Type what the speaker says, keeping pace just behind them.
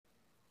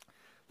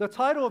The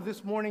title of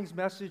this morning's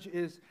message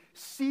is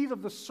Seed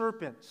of the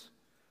Serpent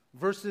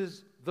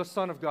versus the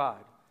Son of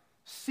God.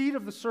 Seed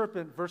of the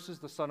serpent versus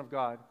the Son of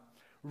God.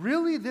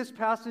 Really, this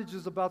passage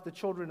is about the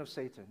children of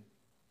Satan.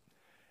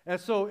 And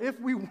so if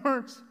we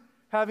weren't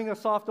having a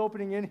soft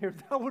opening in here,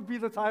 that would be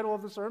the title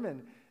of the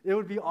sermon. It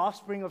would be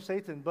Offspring of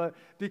Satan. But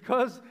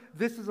because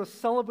this is a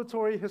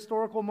celebratory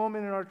historical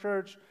moment in our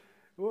church,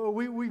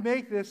 we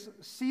make this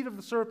Seed of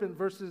the Serpent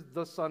versus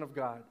the Son of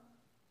God.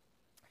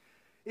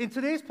 In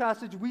today's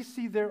passage, we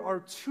see there are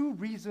two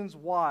reasons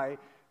why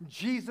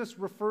Jesus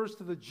refers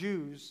to the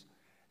Jews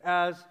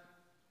as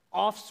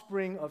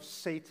offspring of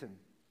Satan,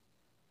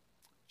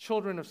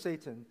 children of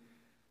Satan.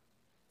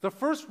 The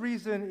first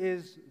reason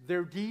is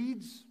their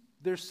deeds.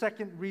 Their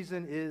second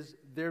reason is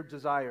their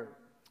desire.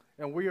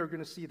 And we are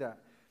going to see that.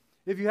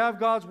 If you have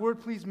God's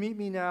word, please meet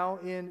me now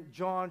in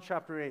John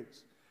chapter 8,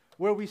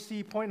 where we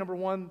see point number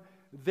 1,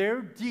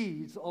 their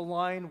deeds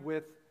align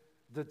with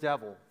the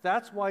devil.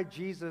 That's why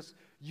Jesus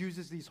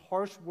uses these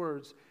harsh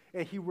words,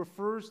 and he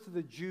refers to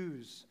the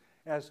Jews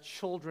as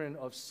children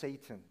of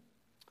Satan,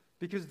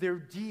 because their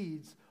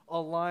deeds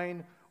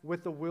align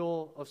with the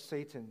will of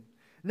Satan.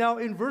 Now,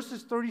 in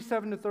verses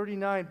 37 to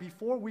 39,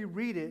 before we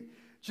read it,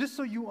 just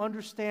so you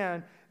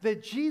understand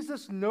that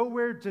Jesus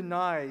nowhere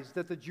denies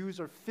that the Jews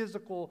are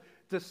physical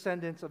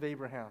descendants of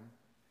Abraham.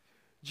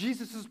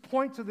 Jesus'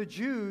 point to the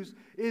Jews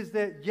is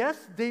that,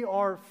 yes, they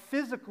are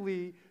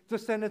physically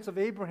descendants of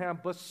Abraham,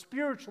 but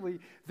spiritually,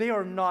 they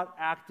are not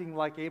acting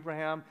like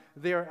Abraham.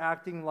 They are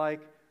acting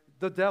like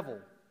the devil.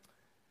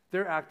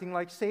 They're acting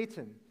like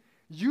Satan.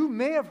 You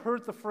may have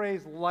heard the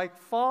phrase, like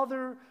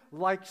father,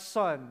 like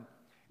son.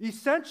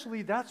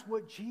 Essentially, that's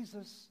what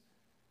Jesus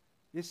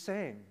is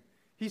saying.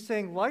 He's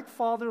saying, like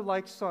father,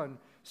 like son,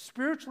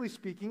 spiritually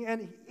speaking,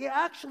 and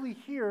actually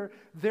here,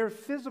 their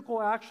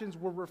physical actions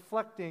were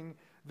reflecting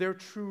their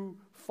true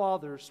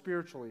father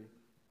spiritually.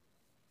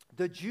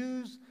 The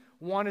Jews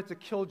wanted to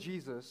kill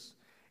Jesus,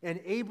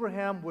 and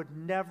Abraham would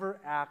never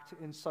act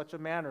in such a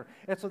manner.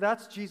 And so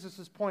that's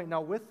Jesus' point.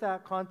 Now, with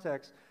that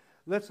context,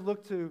 let's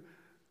look to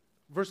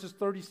verses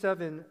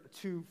 37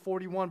 to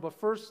 41. But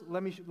first,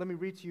 let me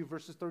read to you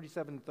verses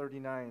 37 and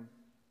 39.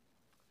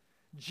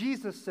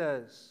 Jesus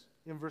says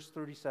in verse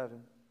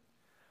 37,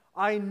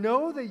 I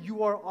know that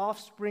you are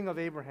offspring of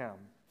Abraham.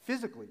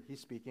 Physically, he's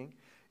speaking.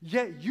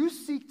 Yet you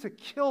seek to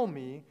kill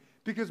me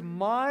because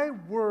my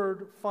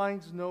word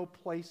finds no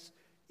place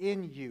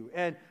in you.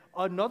 And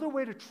another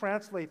way to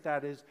translate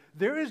that is,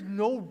 there is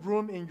no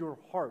room in your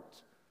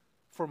heart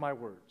for my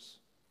words.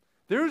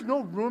 There is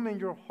no room in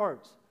your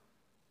heart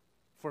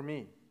for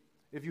me.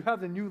 If you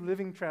have the New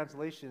Living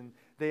Translation,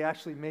 they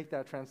actually make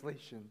that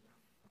translation.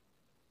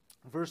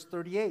 Verse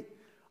 38,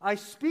 I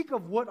speak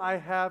of what I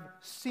have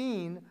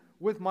seen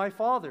with my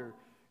Father.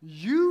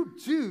 You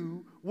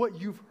do what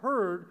you've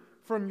heard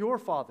from your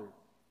father.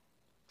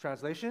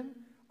 Translation,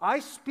 I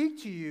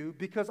speak to you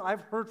because I've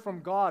heard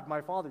from God,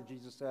 my Father,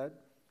 Jesus said.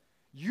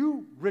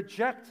 You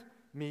reject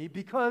me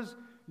because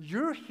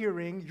you're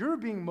hearing, you're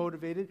being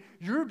motivated,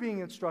 you're being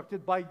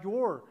instructed by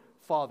your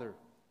father.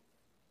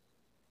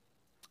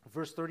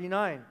 Verse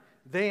 39,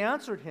 they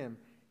answered him,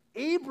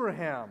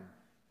 Abraham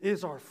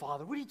is our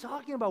father. What are you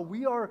talking about?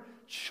 We are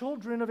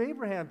children of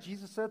Abraham.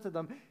 Jesus said to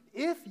them,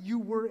 if you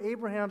were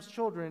Abraham's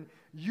children,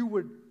 you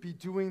would be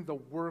doing the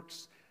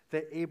works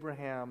that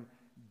Abraham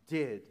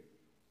did.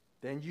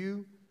 Then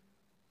you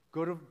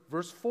go to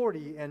verse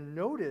 40 and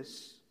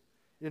notice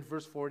in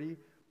verse 40,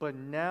 but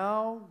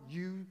now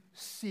you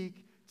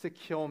seek to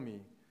kill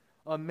me,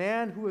 a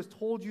man who has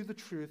told you the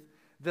truth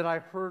that I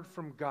heard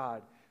from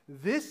God.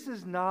 This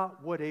is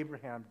not what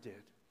Abraham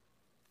did.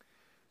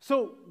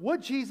 So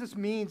what Jesus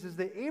means is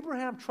that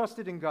Abraham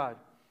trusted in God.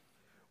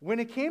 When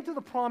it came to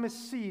the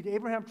promised seed,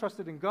 Abraham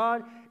trusted in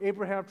God.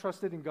 Abraham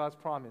trusted in God's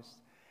promise.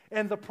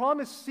 And the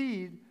promised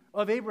seed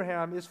of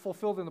Abraham is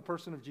fulfilled in the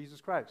person of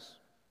Jesus Christ.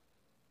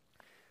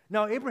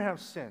 Now, Abraham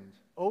sinned.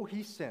 Oh,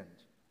 he sinned.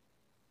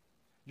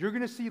 You're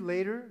going to see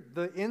later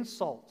the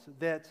insult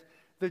that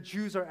the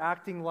Jews are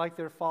acting like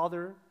their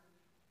father,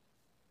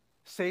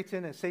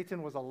 Satan, and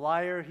Satan was a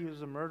liar, he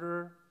was a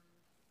murderer.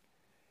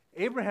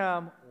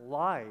 Abraham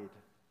lied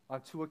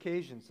on 2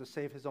 occasions to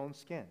save his own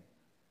skin.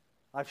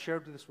 I've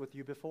shared this with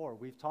you before.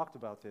 We've talked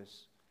about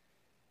this.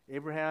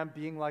 Abraham,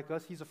 being like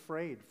us, he's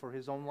afraid for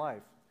his own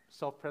life,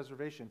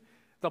 self-preservation.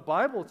 The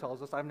Bible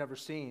tells us, I've never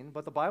seen,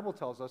 but the Bible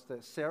tells us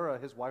that Sarah,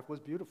 his wife, was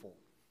beautiful.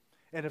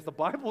 And if the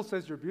Bible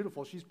says you're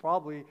beautiful, she's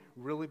probably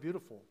really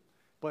beautiful.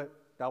 But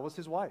that was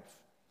his wife.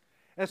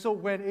 And so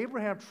when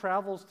Abraham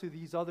travels to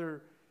these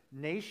other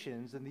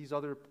nations and these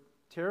other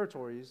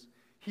territories,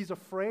 he's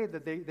afraid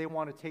that they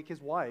want to take his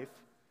wife.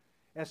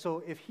 And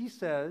so if he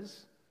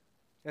says,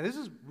 and this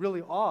is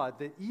really odd,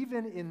 that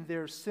even in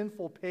their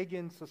sinful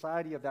pagan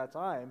society of that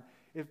time,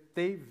 if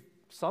they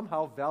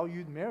somehow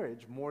valued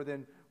marriage more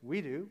than we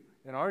do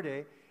in our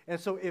day, and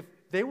so if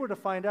they were to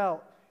find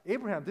out,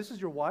 Abraham, this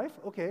is your wife?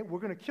 Okay, we're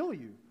going to kill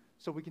you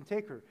so we can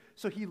take her.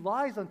 So he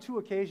lies on 2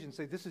 occasions,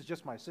 say, this is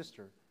just my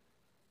sister.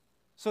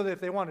 So that if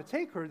they want to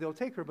take her, they'll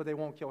take her, but they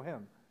won't kill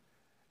him.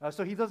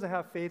 So he doesn't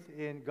have faith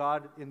in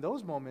God in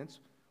those moments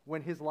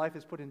when his life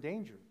is put in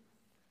danger.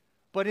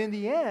 But in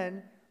the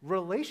end,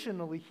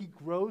 relationally, he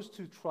grows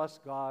to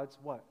trust God's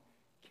what?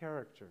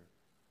 Character.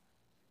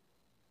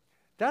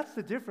 That's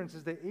the difference,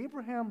 is that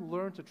Abraham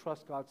learned to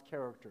trust God's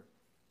character.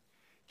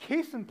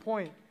 Case in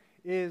point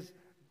is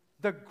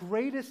the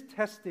greatest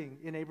testing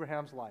in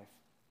Abraham's life.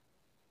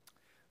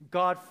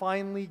 God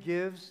finally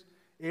gives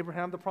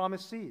Abraham the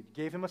promised seed,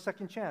 gave him a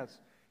second chance.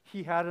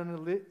 He had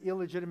an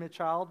illegitimate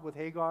child with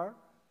Hagar.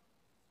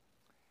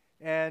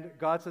 And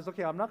God says,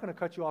 okay, I'm not going to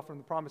cut you off from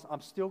the promise. I'm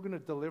still going to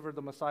deliver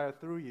the Messiah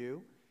through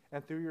you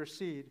and through your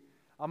seed.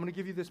 I'm going to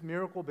give you this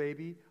miracle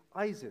baby,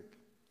 Isaac.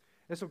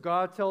 And so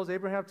God tells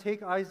Abraham,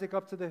 take Isaac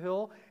up to the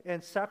hill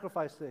and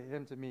sacrifice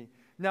him to me.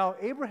 Now,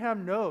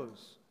 Abraham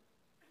knows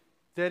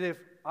that if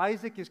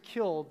Isaac is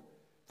killed,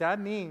 that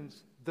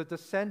means the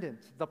descendant,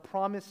 the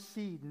promised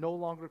seed, no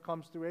longer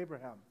comes through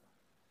Abraham.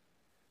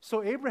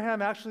 So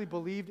Abraham actually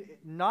believed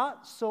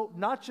not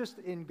just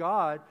in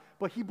God,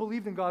 but he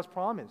believed in God's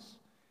promise.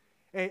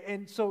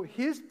 And so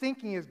his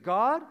thinking is,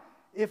 God,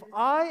 if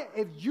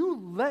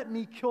you let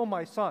me kill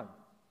my son,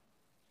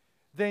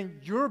 then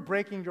you're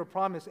breaking your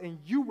promise, and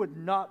you would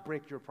not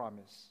break your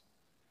promise.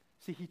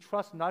 See, he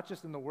trusts not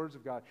just in the words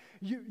of God.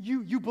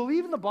 You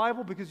believe in the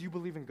Bible because you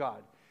believe in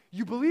God.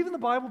 You believe in the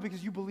Bible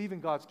because you believe in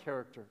God's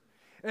character.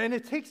 And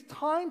it takes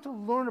time to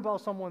learn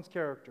about someone's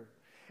character.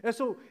 And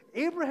so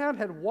Abraham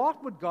had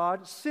walked with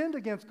God, sinned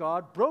against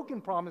God,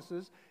 broken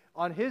promises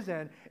on his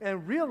end,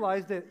 and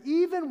realized that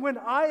even when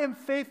I am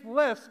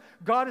faithless,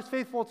 God is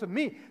faithful to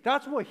me.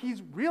 That's what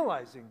he's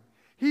realizing.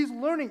 He's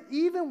learning,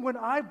 even when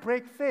I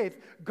break faith,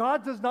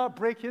 God does not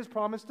break his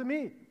promise to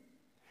me.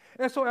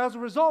 And so as a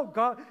result,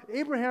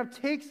 Abraham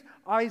takes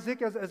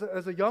Isaac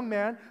as a young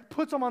man,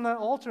 puts him on that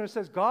altar and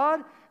says,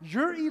 God,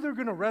 you're either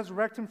going to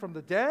resurrect him from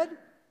the dead,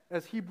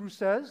 as Hebrews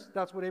says,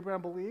 that's what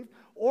Abraham believed,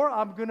 or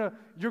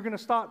you're going to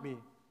stop me.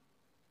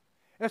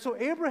 And so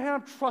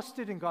Abraham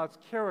trusted in God's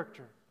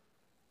character,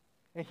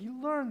 and he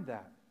learned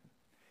that.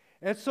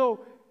 And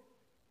so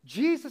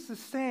Jesus is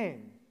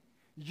saying,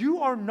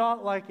 you are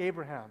not like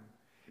Abraham.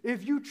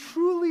 If you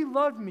truly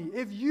loved me,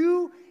 if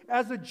you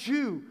as a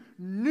Jew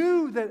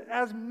knew that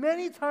as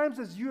many times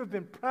as you have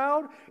been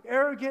proud,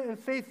 arrogant, and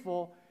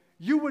faithful,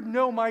 you would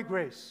know my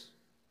grace.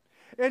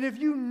 And if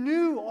you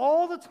knew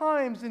all the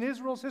times in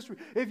Israel's history,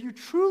 if you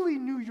truly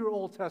knew your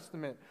Old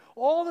Testament,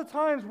 all the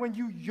times when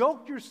you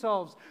yoked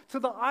yourselves to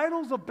the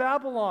idols of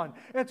Babylon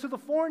and to the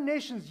foreign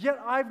nations, yet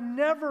I've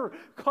never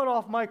cut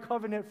off my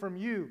covenant from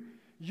you,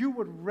 you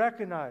would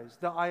recognize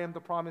that I am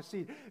the promised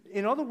seed.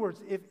 In other words,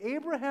 if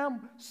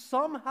Abraham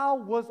somehow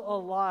was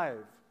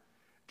alive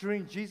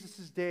during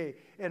Jesus' day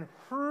and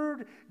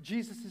heard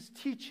Jesus'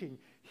 teaching,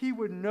 he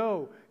would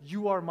know,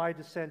 you are my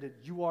descendant,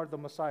 you are the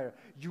Messiah,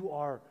 you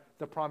are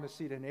the promised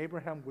seed. And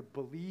Abraham would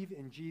believe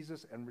in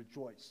Jesus and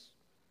rejoice.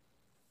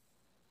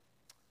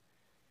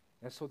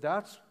 And so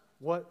that's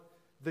what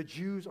the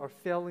Jews are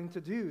failing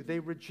to do. They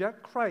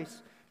reject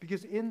Christ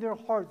because in their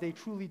heart they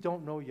truly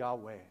don't know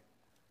Yahweh.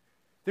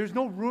 There's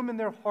no room in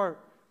their heart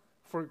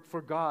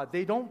for God.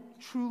 They don't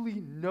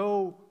truly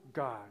know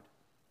God.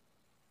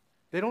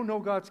 They don't know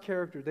God's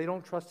character. They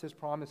don't trust his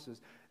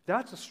promises.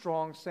 That's a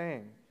strong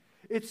saying.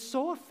 It's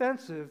so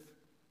offensive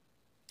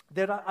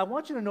that I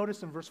want you to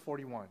notice in verse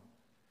 41.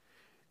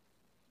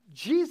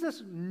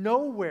 Jesus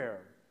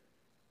nowhere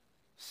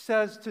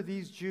says to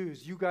these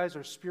Jews, you guys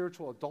are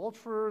spiritual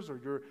adulterers or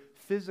you're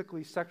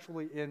physically,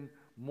 sexually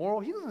immoral.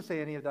 He doesn't say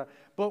any of that.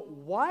 But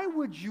why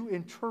would you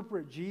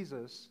interpret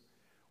Jesus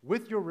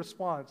with your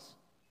response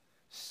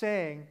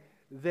saying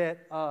that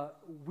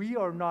we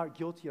are not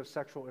guilty of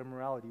sexual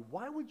immorality?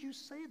 Why would you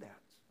say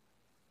that?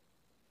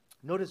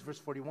 Notice verse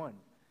 41.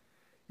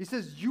 He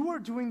says, you are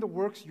doing the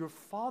works your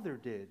father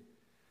did.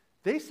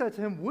 They said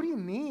to him, what do you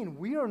mean?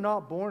 We are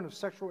not born of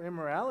sexual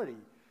immorality.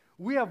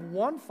 We have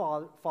one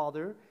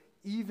father,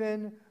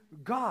 even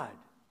God.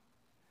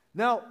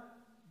 Now,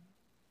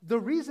 the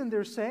reason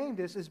they're saying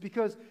this is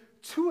because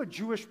to a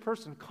Jewish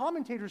person,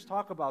 commentators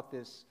talk about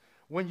this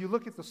when you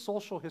look at the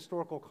social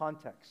historical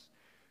context.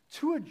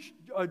 To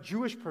a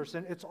Jewish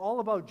person, it's all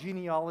about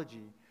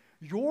genealogy.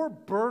 Your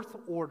birth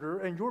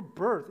order and your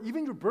birth,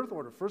 even your birth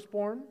order,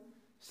 firstborn,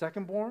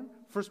 secondborn,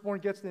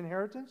 firstborn gets the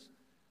inheritance,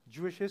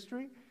 Jewish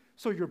history.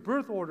 So your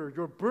birth order,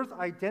 your birth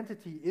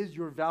identity is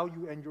your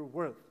value and your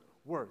worth.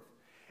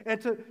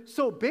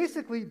 So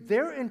basically,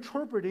 they're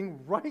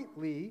interpreting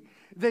rightly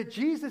that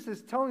Jesus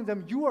is telling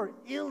them, you are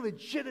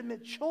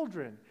illegitimate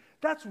children.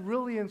 That's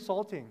really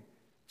insulting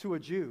to a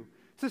Jew.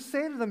 To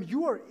say to them,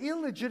 you are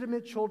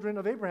illegitimate children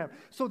of Abraham.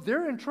 So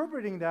they're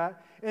interpreting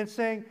that and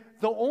saying,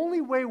 the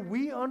only way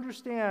we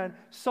understand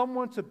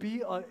someone to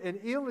be an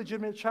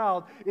illegitimate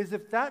child is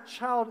if that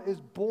child is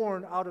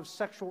born out of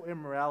sexual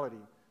immorality,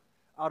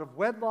 out of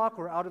wedlock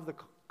or out of the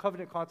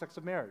covenant context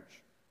of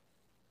marriage.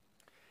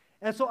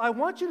 And so I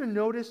want you to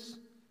notice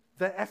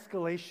the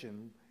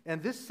escalation,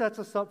 and this sets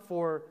us up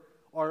for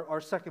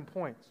our second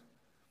point.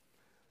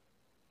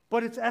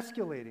 But it's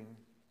escalating.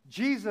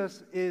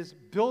 Jesus is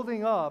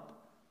building up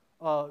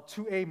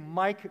to a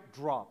mic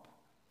drop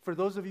For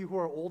those of you who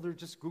are older,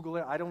 just Google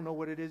it. I don't know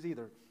what it is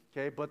either,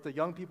 okay? But the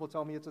young people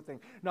tell me it's a thing.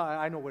 No,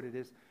 I know what it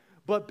is.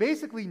 But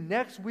basically,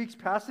 next week's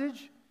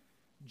passage,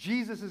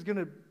 Jesus is going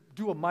to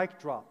do a mic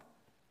drop.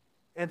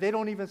 And they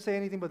don't even say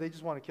anything, but they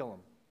just want to kill him.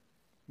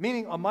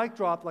 Meaning a mic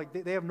drop, like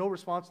they have no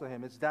response to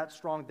him. It's that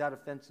strong, that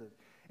offensive.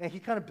 And he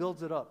kind of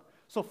builds it up.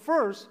 So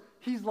first,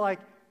 he's like,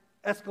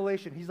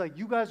 escalation. He's like,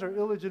 you guys are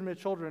illegitimate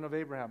children of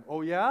Abraham.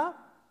 Oh, yeah?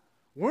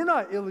 We're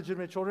not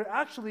illegitimate children.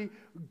 Actually,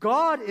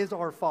 God is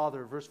our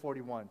father, verse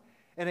 41.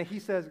 And then he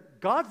says,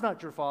 God's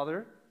not your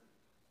father.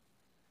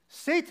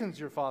 Satan's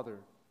your father.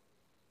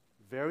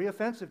 Very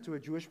offensive to a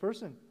Jewish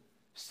person.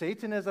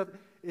 Satan is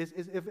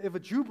if a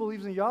Jew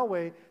believes in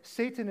Yahweh,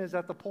 Satan is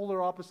at the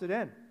polar opposite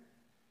end.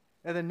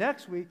 And then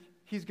next week,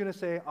 he's going to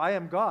say, I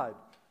am God.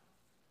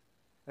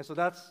 And so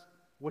that's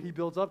what he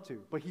builds up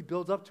to. But he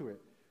builds up to it.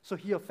 So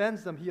he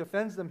offends them, he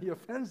offends them, he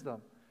offends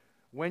them.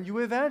 When you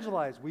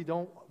evangelize, we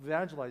don't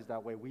evangelize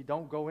that way. We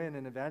don't go in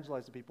and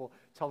evangelize the people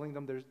telling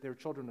them they're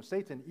children of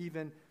Satan,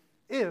 even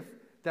if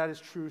that is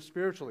true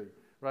spiritually,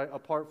 right,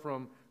 apart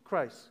from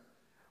Christ.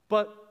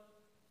 But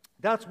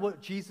that's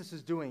what Jesus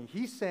is doing.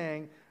 He's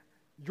saying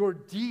your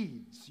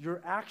deeds,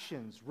 your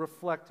actions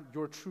reflect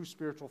your true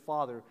spiritual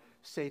father,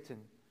 Satan.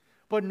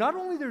 But not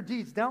only their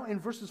deeds, now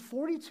in verses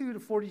 42 to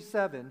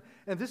 47,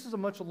 and this is a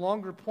much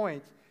longer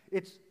point,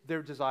 it's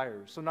their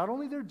desires. So not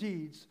only their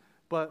deeds,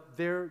 but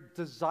their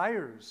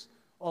desires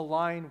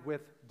align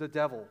with the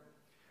devil.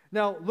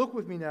 Now, look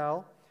with me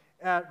now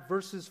at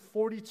verses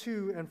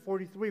 42 and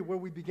 43, where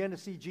we begin to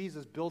see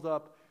Jesus build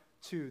up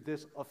to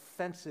this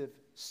offensive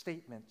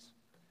statement.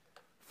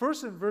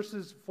 First, in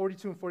verses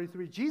 42 and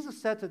 43, Jesus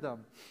said to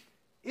them,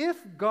 if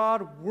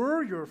God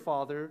were your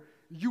father,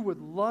 you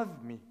would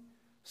love me.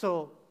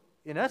 So,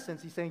 in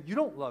essence, he's saying, you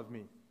don't love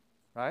me,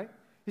 right?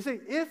 He's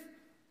saying, if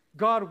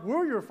God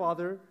were your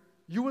father,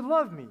 you would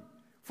love me.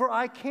 For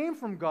I came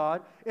from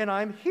God, and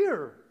I'm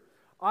here.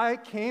 I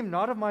came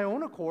not of my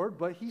own accord,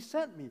 but he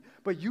sent me.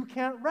 But you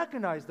can't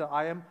recognize that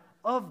I am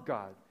of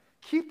God.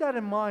 Keep that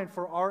in mind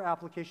for our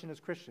application as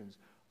Christians.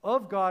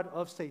 Of God,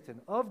 of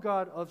Satan. Of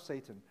God, of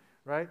Satan.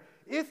 Right?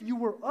 If you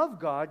were of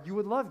God, you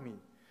would love me.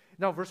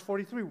 Now, verse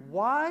 43,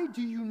 why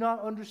do you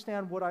not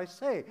understand what I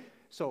say?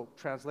 So,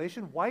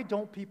 translation, why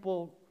don't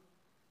people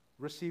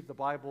receive the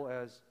Bible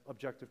as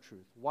objective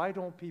truth? Why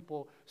don't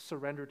people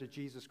surrender to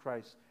Jesus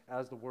Christ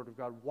as the Word of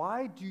God?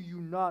 Why do you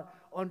not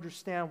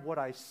understand what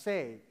I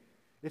say?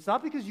 It's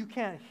not because you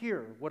can't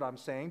hear what I'm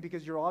saying,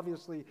 because you're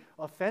obviously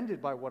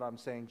offended by what I'm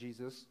saying,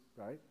 Jesus,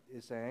 right,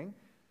 is saying.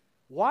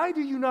 Why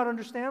do you not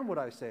understand what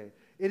I say?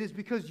 It is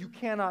because you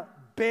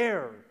cannot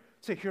bear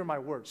to hear my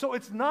word. So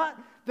it's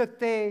not that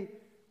they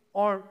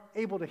aren't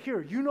able to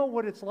hear. You know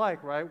what it's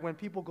like, right, when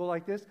people go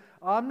like this,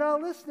 I'm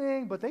not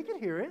listening, but they can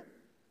hear it.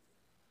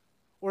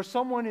 Or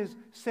someone is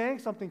saying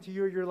something to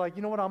you, you're like,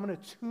 you know what, I'm going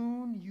to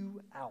tune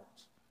you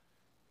out.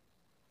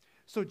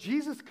 So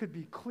Jesus could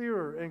be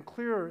clearer and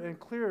clearer and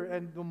clearer,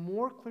 and the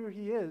more clear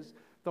he is,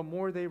 the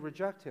more they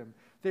reject him.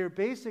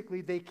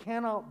 They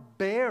cannot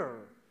bear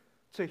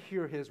to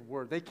hear his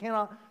word. They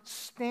cannot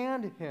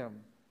stand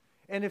him.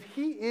 And if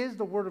he is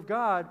the Word of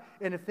God,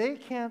 and if they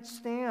can't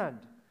stand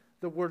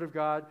the Word of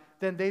God,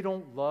 then they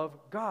don't love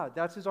God.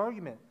 That's his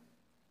argument.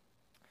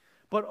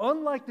 But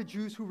unlike the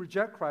Jews who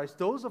reject Christ,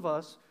 those of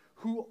us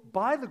who,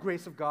 by the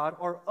grace of God,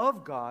 are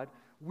of God,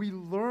 we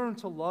learn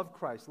to love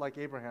Christ like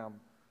Abraham.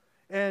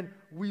 And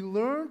we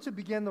learn to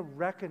begin to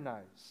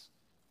recognize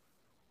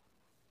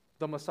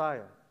the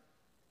Messiah.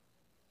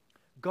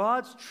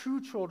 God's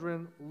true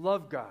children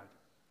love God.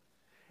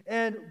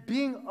 And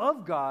being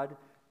of God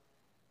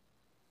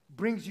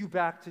brings you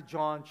back to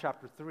John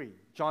chapter 3.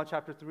 John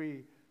chapter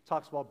 3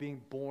 talks about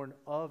being born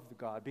of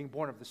God, being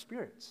born of the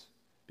spirits,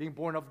 being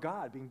born of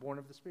God, being born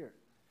of the Spirit.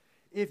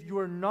 If you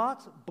are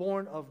not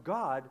born of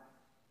God,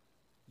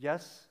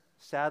 yes,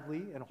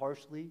 sadly and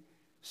harshly,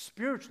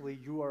 spiritually,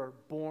 you are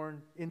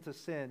born into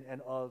sin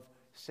and of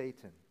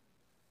Satan.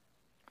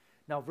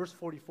 Now, verse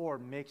 44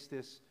 makes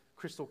this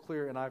crystal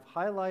clear, and I've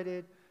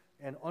highlighted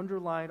and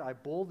underlined, I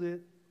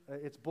bolded,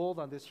 it's bold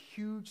on this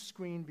huge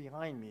screen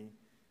behind me,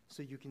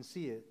 so you can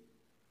see it.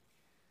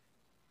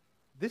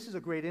 This is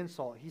a great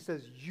insult. He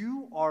says,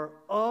 you are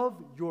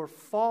of your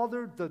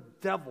father, the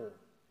devil.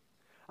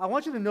 I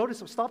want you to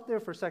notice, stop there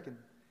for a second.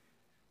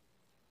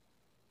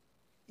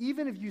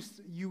 Even if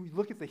you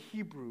look at the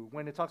Hebrew,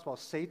 when it talks about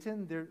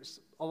Satan,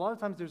 a lot of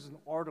times there's an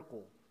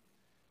article.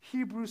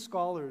 Hebrew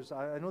scholars,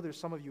 I know there's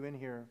some of you in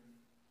here,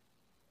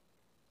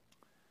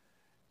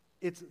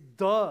 it's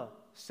the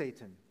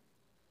Satan.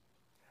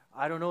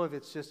 I don't know if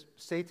it's just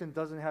Satan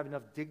doesn't have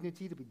enough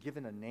dignity to be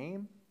given a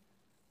name,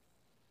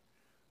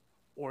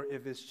 or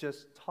if it's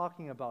just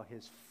talking about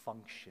his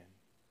function.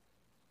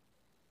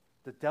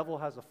 The devil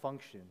has a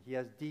function. He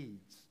has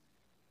deeds.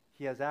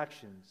 He has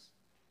actions.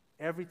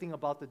 Everything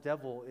about the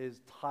devil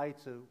is tied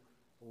to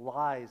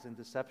lies and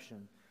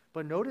deception.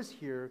 But notice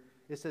here,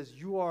 it says,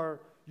 you are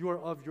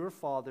of your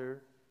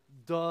father,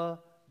 the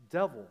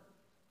devil.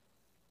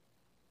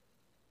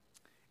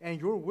 And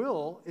your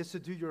will is to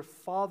do your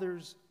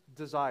father's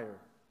desire.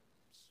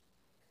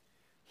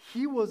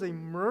 He was a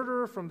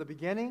murderer from the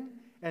beginning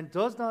and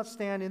does not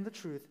stand in the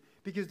truth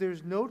because there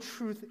is no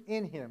truth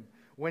in him.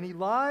 When he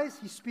lies,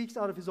 he speaks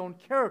out of his own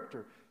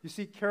character. You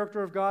see,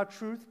 character of God,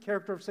 truth,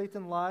 character of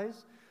Satan,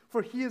 lies.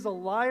 For he is a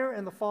liar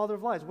and the father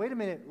of lies. Wait a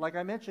minute, like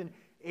I mentioned,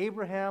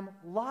 Abraham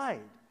lied.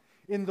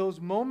 In those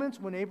moments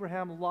when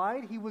Abraham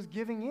lied, he was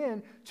giving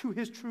in to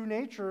his true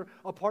nature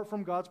apart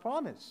from God's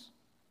promise.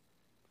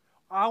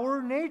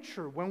 Our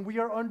nature, when we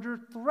are under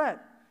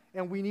threat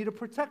and we need to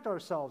protect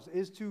ourselves,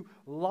 is to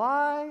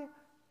lie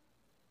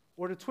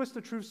or to twist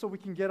the truth so we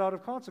can get out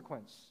of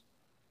consequence.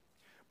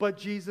 But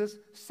Jesus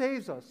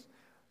saves us.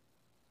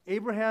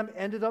 Abraham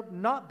ended up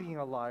not being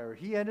a liar.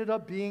 He ended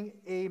up being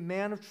a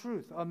man of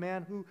truth, a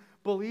man who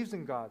believes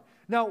in God.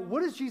 Now,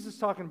 what is Jesus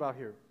talking about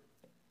here?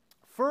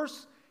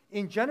 First,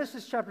 in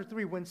Genesis chapter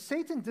 3, when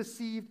Satan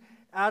deceived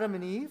Adam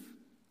and Eve,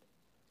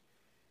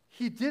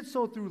 he did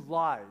so through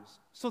lies.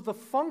 So the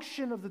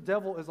function of the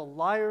devil is a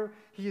liar.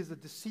 He is a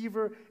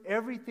deceiver.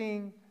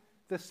 Everything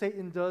that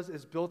Satan does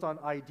is built on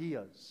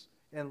ideas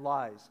and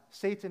lies.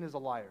 Satan is a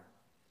liar.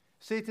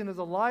 Satan is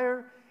a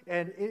liar,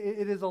 and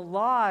it is a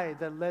lie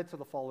that led to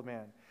the fall of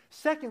man.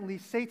 Secondly,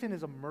 Satan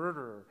is a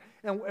murderer.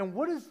 And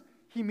what does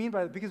he mean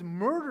by that? Because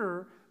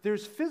murder,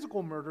 there's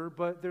physical murder,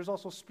 but there's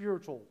also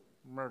spiritual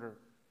murder.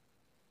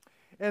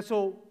 And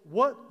so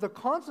what the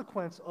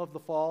consequence of the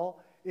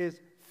fall is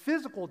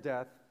physical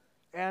death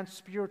and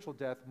spiritual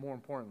death, more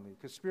importantly,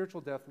 because spiritual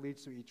death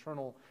leads to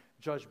eternal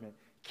judgment.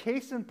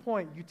 Case in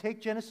point, you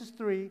take Genesis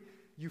 3,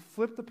 you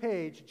flip the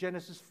page,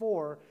 Genesis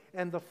 4,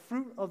 and the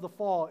fruit of the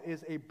fall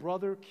is a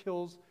brother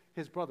kills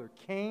his brother.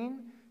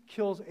 Cain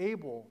kills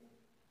Abel.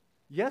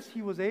 Yes,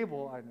 he was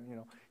Abel.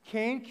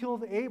 Cain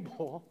killed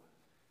Abel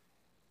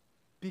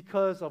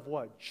because of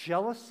what?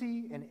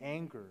 Jealousy and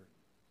anger.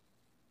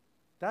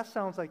 That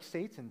sounds like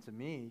Satan to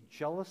me.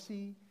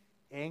 Jealousy,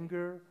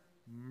 anger,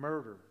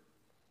 murder.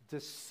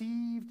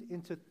 Deceived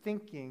into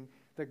thinking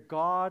that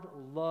God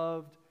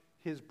loved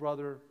his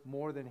brother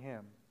more than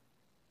him.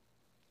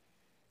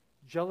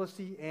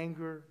 Jealousy,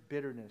 anger,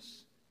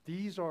 bitterness.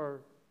 These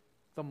are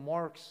the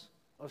marks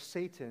of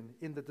Satan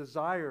in the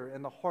desire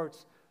and the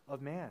hearts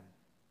of man.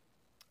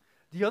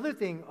 The other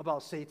thing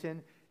about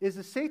Satan is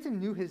that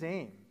Satan knew his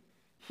aim.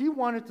 He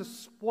wanted to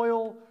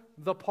spoil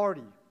the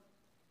party.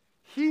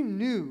 He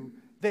knew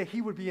that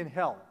he would be in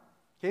hell.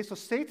 Okay, so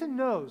Satan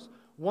knows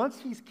once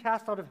he's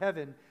cast out of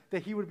heaven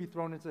that he would be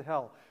thrown into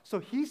hell. So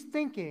he's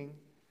thinking,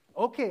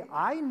 okay,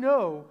 I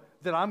know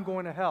that I'm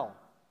going to hell.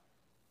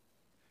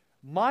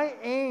 My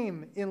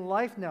aim in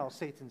life now,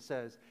 Satan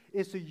says,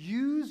 is to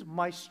use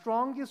my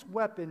strongest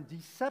weapon,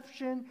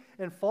 deception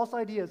and false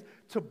ideas,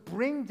 to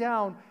bring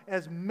down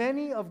as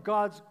many of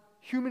God's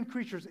human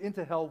creatures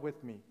into hell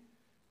with me.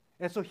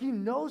 And so he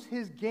knows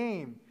his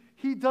game.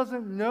 He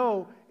doesn't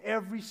know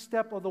every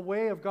step of the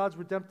way of God's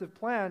redemptive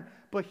plan,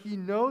 but he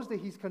knows that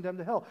he's condemned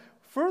to hell.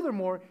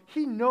 Furthermore,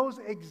 he knows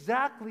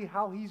exactly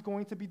how he's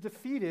going to be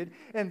defeated,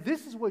 and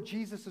this is what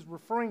Jesus is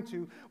referring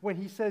to when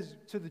he says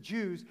to the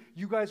Jews,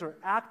 you guys are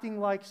acting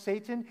like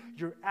Satan,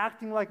 you're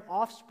acting like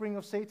offspring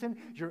of Satan,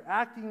 you're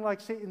acting like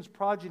Satan's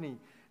progeny.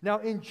 Now,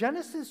 in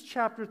Genesis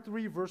chapter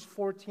 3, verse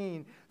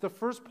 14, the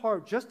first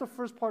part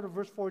of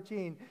verse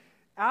 14,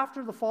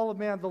 after the fall of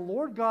man, the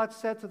Lord God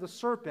said to the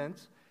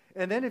serpent,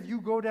 and then if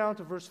you go down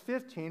to verse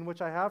 15,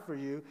 which I have for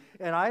you,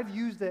 and I've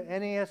used the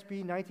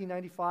NASB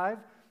 1995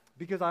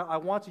 because I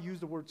want to use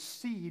the word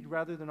seed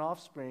rather than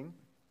offspring.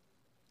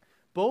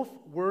 Both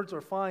words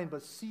are fine,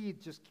 but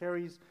seed just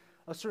carries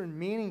a certain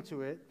meaning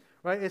to it,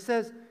 right? It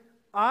says,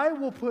 I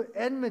will put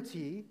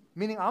enmity,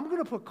 meaning I'm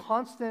going to put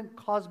constant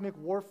cosmic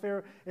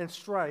warfare and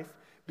strife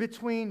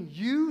between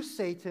you,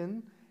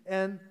 Satan,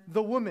 and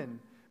the woman,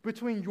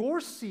 between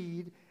your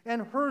seed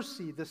and her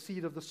seed, the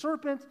seed of the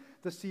serpent,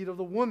 the seed of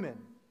the woman.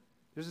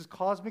 There's this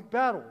cosmic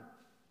battle.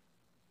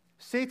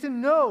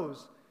 Satan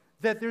knows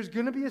that there's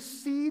going to be a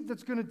seed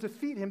that's going to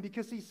defeat him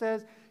because he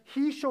says,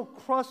 he shall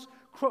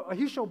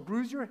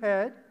bruise your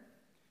head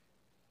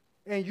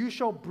and you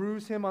shall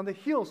bruise him on the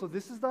heel. So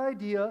this is the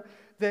idea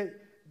that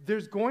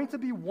there's going to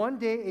be one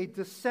day a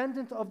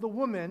descendant of the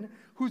woman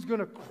who's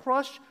going to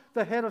crush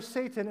the head of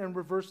Satan and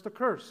reverse the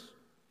curse.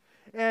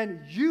 And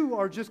you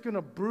are just going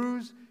to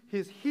bruise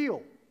his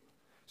heel.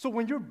 So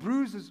when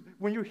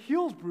your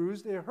heel's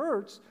bruised, it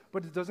hurts,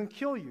 but it doesn't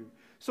kill you.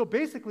 So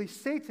basically,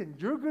 Satan,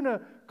 you're going to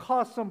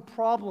cause some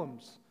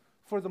problems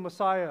for the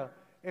Messiah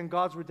and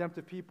God's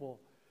redemptive people.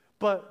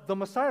 But the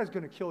Messiah is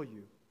going to kill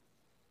you.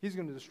 He's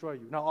going to destroy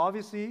you. Now,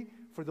 obviously,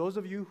 for those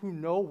of you who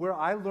know where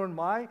I learned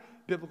my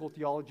biblical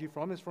theology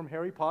from is from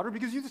Harry Potter,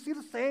 because you see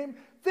the same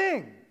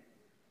thing.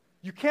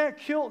 You can't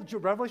kill,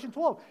 Revelation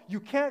 12, you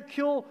can't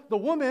kill the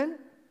woman.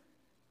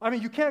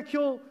 You can't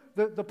kill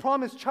the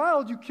promised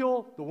child, you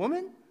kill the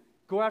woman.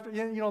 Go after,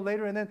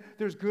 later, and then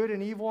there's good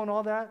and evil and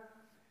all that.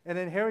 And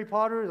then Harry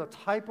Potter is a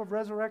type of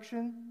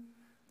resurrection.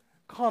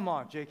 Come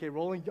on, J.K.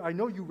 Rowling, I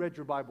know you read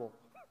your Bible.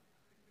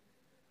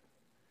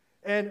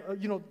 And,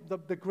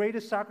 the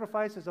greatest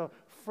sacrifice is a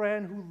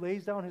friend who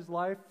lays down his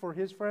life for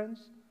his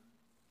friends.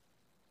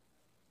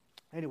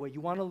 Anyway,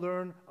 you want to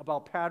learn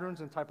about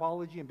patterns and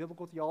typology and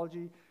biblical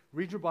theology,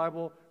 read your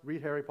Bible,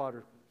 read Harry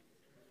Potter.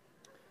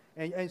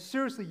 And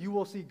seriously, you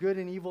will see good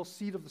and evil,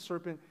 seed of the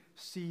serpent,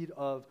 seed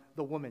of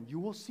the woman. You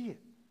will see it.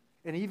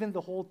 And even the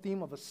whole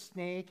theme of a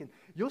snake, and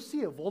you'll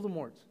see it,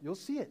 Voldemort. You'll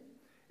see it.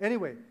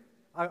 Anyway,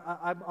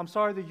 I'm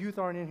sorry the youth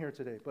aren't in here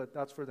today, but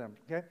that's for them,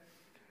 okay?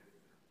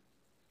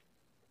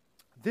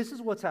 This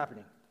is what's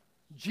happening.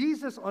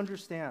 Jesus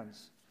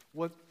understands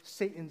what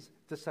Satan's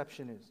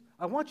deception is.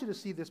 I want you to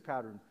see this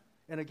pattern.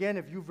 And again,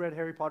 if you've read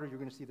Harry Potter, you're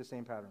going to see the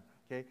same pattern,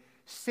 okay?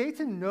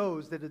 Satan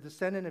knows that a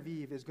descendant of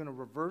Eve is going to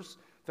reverse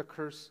the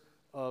curse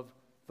of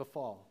the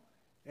fall.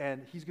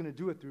 And he's going to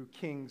do it through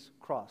King's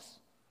cross,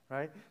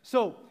 right?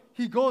 So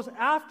he goes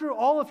after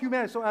all of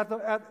humanity. So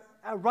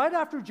right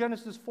after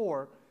Genesis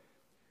 4,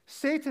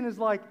 Satan is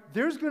like,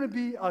 there's going to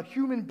be a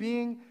human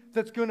being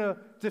that's going to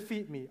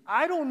defeat me.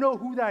 I don't know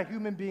who that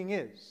human being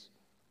is.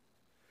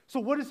 So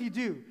what does he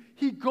do?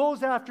 He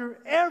goes after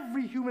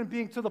every human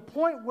being to the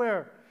point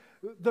where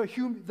the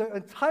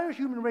entire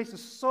human race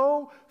is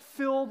so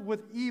filled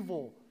with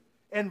evil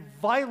and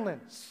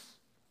violence,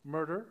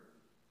 murder,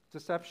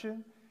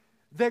 deception,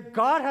 that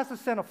God has to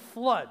send a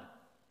flood.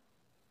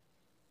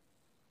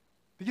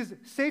 Because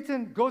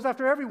Satan goes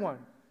after everyone.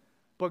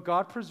 But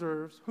God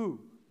preserves who?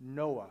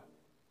 Noah.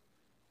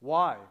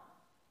 Why?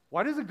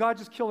 Why doesn't God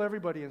just kill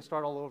everybody and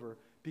start all over?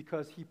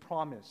 Because he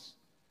promised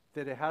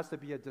that it has to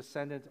be a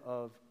descendant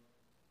of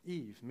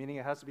Eve, meaning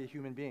it has to be a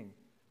human being.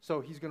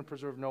 So he's going to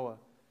preserve Noah.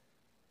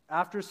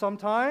 After some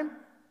time,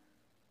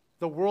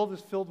 the world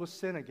is filled with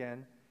sin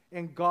again,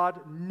 and God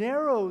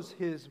narrows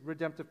his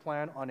redemptive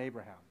plan on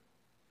Abraham.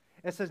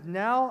 It says,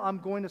 now I'm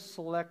going to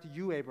select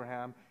you,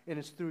 Abraham, and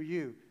it's through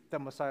you that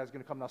Messiah is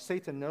going to come. Now,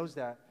 Satan knows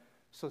that,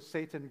 so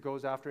Satan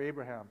goes after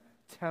Abraham,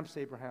 tempts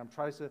Abraham,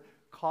 tries to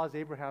cause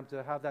Abraham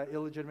to have that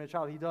illegitimate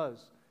child. He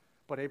does,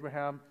 but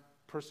Abraham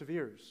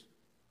perseveres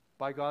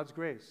by God's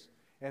grace,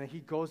 and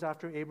he goes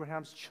after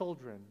Abraham's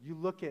children. You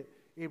look at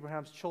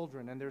Abraham's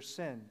children and their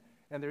sin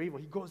and their evil.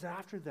 He goes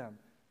after them.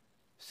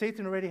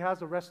 Satan already has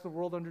the rest of the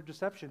world under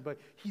deception, but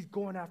he's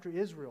going after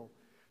Israel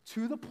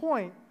to the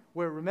point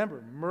where,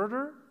 remember,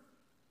 murder,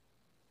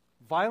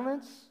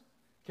 violence,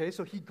 okay,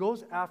 so he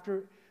goes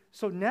after,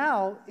 so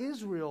now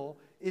Israel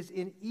is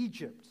in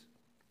Egypt.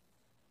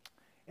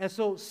 And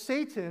so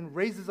Satan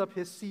raises up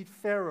his seed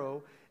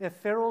Pharaoh, and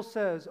Pharaoh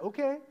says,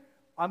 okay,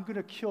 I'm going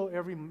to kill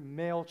every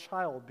male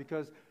child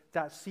because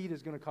that seed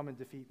is going to come and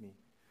defeat me.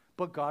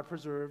 But God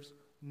preserves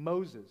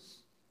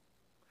Moses.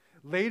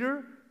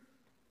 Later,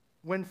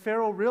 when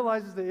Pharaoh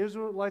realizes the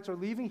Israelites are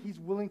leaving, he's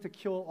willing to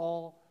kill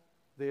all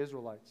the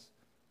Israelites.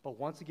 But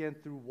once again,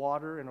 through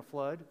water and a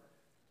flood,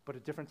 but a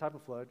different type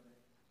of flood,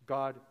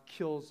 God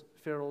kills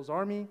Pharaoh's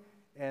army,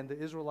 and the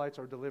Israelites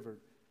are delivered.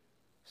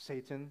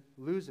 Satan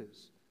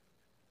loses.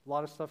 A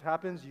lot of stuff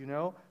happens, you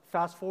know.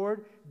 Fast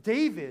forward,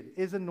 David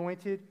is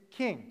anointed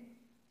king.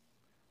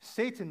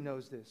 Satan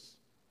knows this.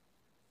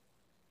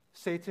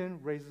 Satan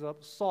raises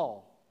up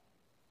Saul.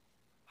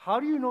 How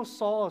do you know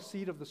Saul, a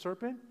seed of the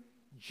serpent?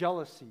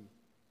 Jealousy,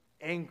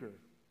 anger.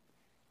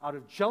 Out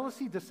of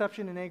jealousy,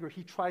 deception, and anger,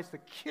 he tries to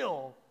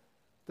kill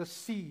the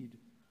seed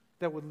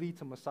that would lead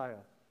to Messiah.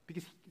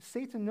 Because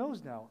Satan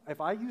knows now,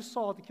 if I use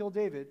Saul to kill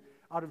David,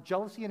 out of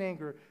jealousy and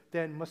anger,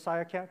 then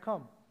Messiah can't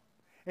come.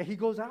 And he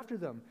goes after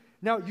them.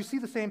 Now, you see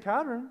the same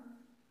pattern,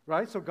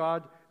 right? So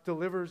God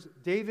delivers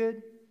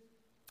David.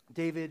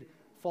 David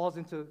falls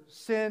into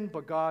sin,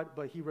 but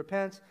he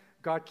repents.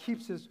 God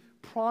keeps his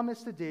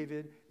promise to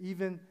David,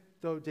 even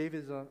though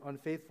David is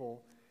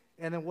unfaithful.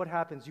 And then what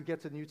happens? You get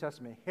to the New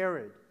Testament.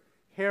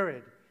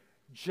 Herod,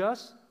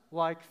 just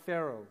like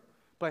Pharaoh,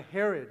 but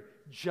Herod,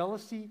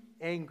 jealousy,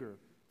 anger.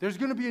 There's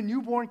going to be a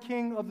newborn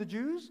king of the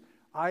Jews.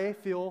 I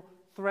feel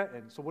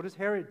threatened. So what does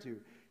Herod do?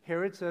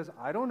 Herod says,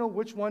 I don't know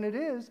which one it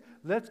is.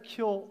 Let's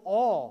kill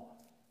all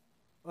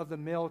of the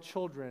male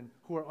children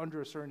who are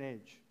under a certain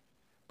age.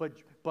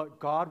 But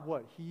God,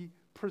 what? He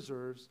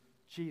preserves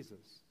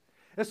Jesus.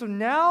 And so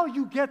now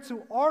you get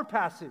to our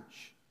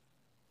passage.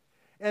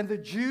 And the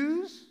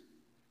Jews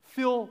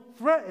feel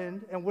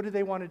threatened, and what do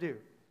they want to do?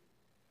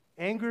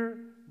 Anger,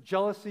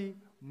 jealousy,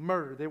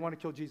 murder. They want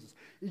to kill Jesus.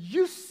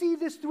 You see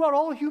this throughout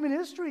all of human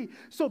history.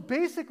 So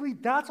basically,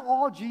 that's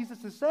all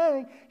Jesus is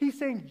saying. He's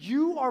saying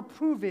you are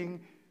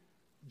proving,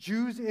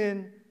 Jews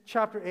in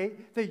chapter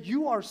 8, that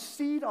you are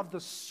seed of the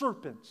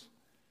serpent.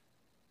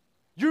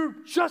 You're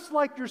just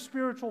like your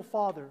spiritual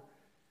father.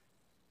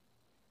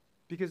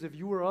 Because if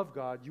you were of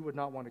God, you would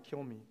not want to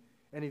kill me.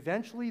 And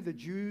eventually the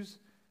Jews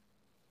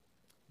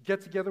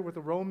get together with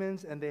the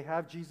Romans and they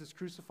have Jesus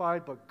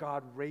crucified, but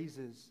God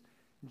raises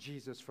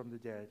Jesus from the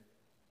dead.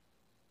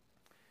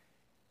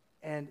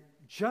 And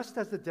just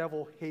as the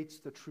devil hates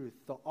the truth,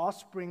 the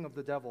offspring of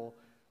the devil,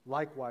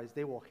 likewise,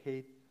 they will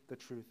hate the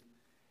truth.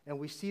 And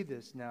we see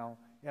this now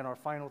in our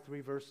final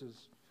three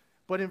verses.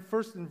 But in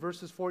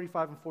verses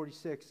 45 and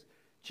 46,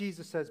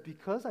 Jesus says,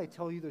 because I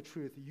tell you the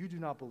truth, you do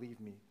not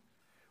believe me.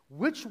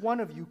 Which one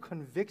of you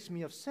convicts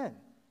me of sin?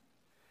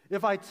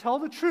 If I tell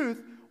the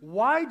truth,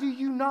 why do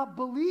you not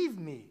believe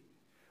me?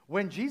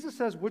 When Jesus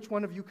says, which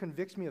one of you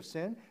convicts me of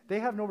sin? They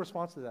have no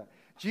response to that.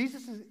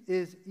 Jesus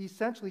is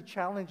essentially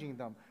challenging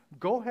them.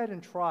 Go ahead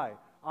and try.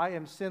 I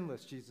am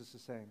sinless, Jesus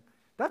is saying.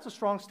 That's a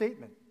strong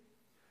statement.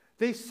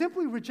 They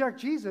simply reject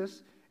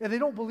Jesus and they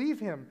don't believe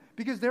him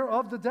because they're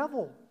of the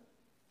devil.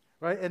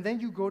 Right? And then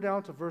you go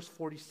down to verse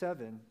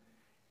 47,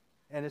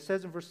 and it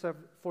says in verse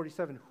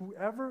 47,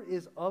 whoever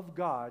is of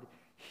God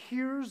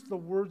hears the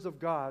words of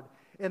God,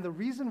 and the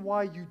reason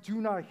why you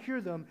do not hear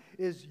them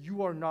is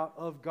you are not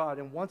of God.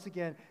 And once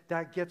again,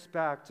 that gets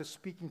back to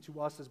speaking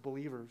to us as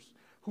believers.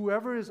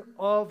 Whoever is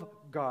of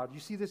God, you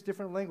see this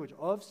different language,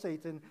 of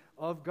Satan,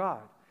 of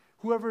God.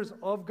 Whoever is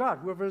of God,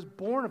 whoever is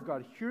born of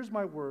God, hears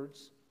my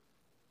words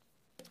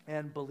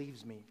and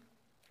believes me.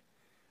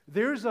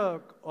 There's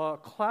a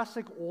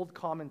classic old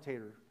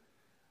commentator.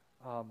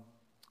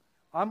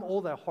 I'm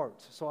old at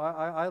heart, so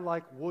I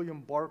like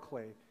William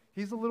Barclay.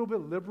 He's a little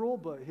bit liberal,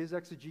 but his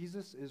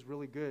exegesis is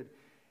really good.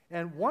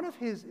 And one of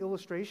his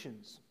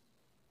illustrations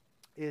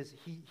is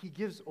he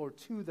gives, or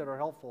two that are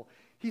helpful.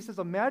 He says,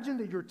 imagine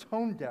that you're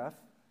tone deaf,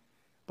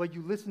 but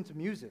you listen to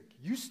music.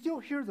 You still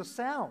hear the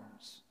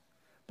sounds,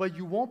 but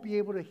you won't be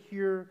able to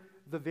hear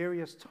the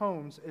various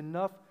tones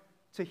enough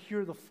to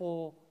hear the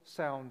full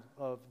sound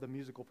of the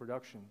musical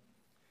production.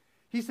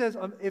 He says,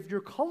 if you're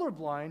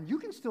colorblind, you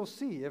can still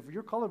see. If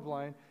you're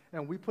colorblind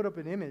and we put up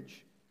an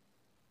image,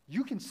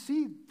 you can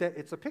see that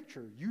it's a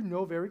picture. You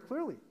know very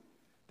clearly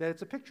that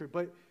it's a picture,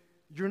 but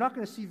you're not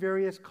going to see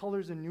various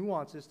colors and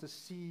nuances to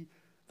see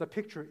the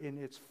picture in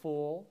its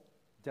full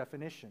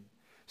definition.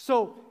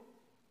 So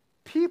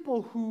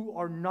people who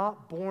are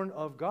not born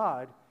of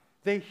God,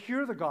 they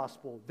hear the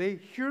gospel. They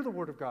hear the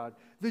word of God.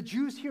 The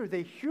Jews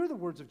they hear the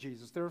words of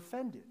Jesus. They're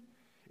offended.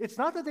 It's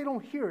not that they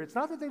don't hear. It's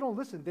not that they don't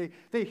listen.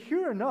 They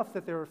hear enough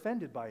that they're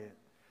offended by it.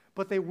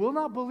 But they will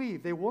not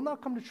believe. They will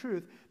not come to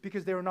truth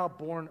because they are not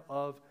born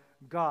of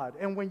God.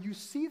 And when you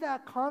see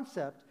that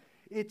concept,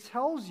 it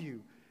tells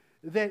you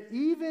that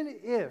even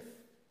if,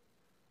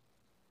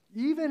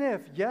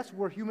 yes,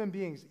 we're human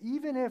beings,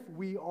 even if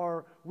we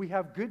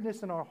have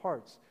goodness in our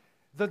hearts,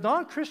 the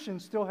non-Christian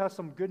still has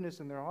some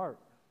goodness in their heart.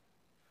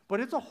 But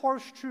it's a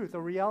harsh truth,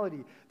 a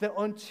reality, that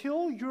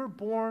until you're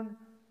born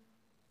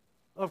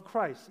of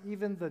Christ,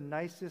 even the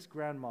nicest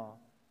grandma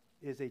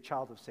is a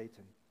child of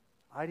Satan.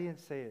 I didn't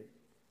say it.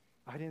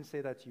 I didn't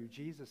say that to you.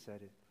 Jesus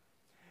said it.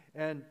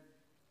 And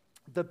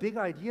the big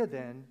idea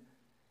then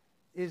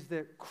is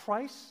that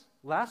Christ,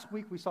 last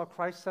week we saw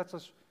Christ sets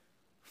us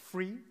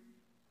free.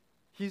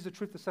 He's the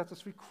truth that sets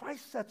us free.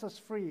 Christ sets us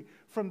free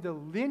from the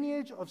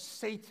lineage of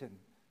Satan.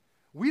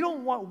 We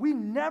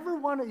never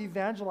want to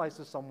evangelize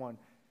to someone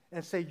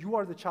and say, you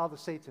are the child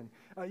of Satan.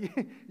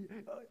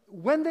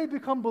 When they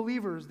become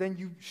believers, then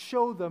you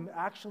show them,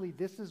 actually,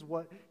 this is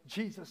what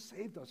Jesus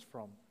saved us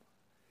from.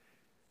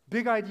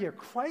 Big idea.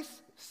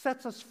 Christ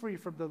sets us free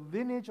from the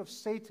lineage of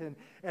Satan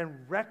and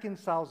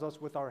reconciles us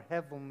with our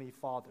heavenly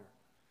Father.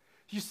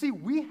 You see,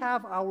 we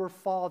have our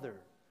Father,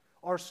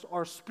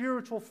 our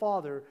spiritual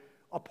Father,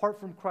 apart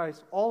from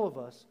Christ, all of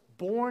us,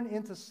 born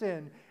into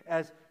sin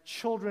as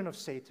children of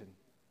Satan.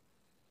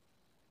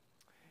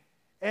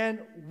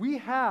 And we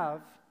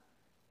have,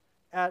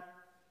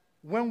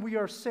 when we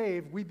are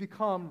saved, we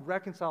become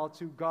reconciled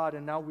to God,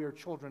 and now we are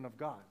children of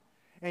God.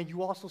 And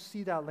you also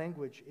see that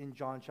language in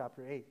John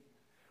chapter 8.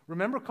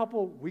 Remember a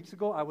couple weeks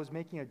ago, I was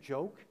making a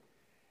joke,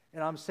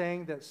 and I'm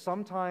saying that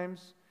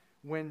sometimes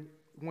when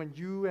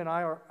you and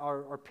I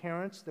are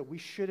parents, that we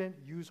shouldn't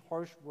use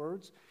harsh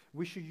words.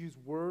 We should use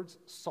words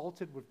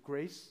salted with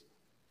grace.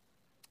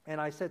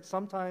 And I said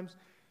sometimes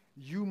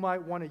you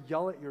might want to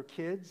yell at your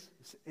kids,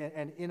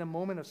 and in a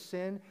moment of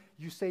sin,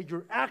 you say,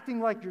 you're acting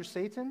like you're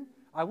Satan.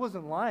 I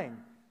wasn't lying.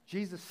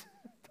 Jesus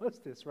does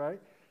this, right?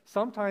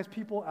 Sometimes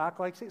people act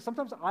like Satan.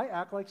 Sometimes I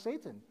act like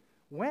Satan.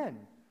 When?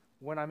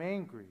 When I'm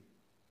angry.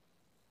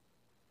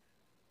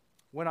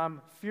 When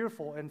I'm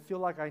fearful and feel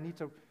like I need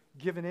to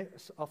give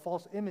a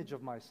false image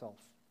of myself.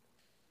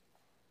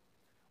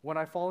 When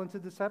I fall into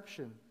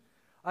deception.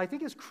 I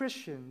think as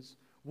Christians,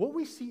 what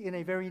we see in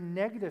a very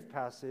negative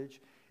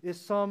passage is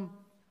some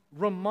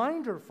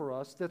reminder for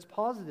us that's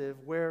positive,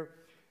 where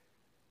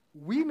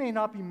we may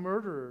not be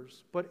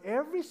murderers, but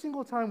every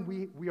single time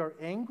we are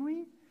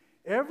angry,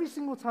 every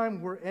single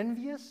time we're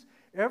envious,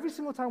 every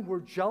single time we're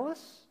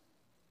jealous,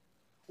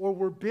 or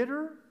we're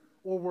bitter,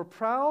 or we're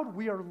proud,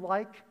 we are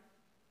like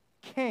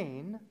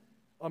Cain,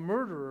 a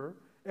murderer,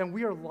 and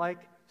we are like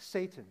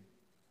Satan.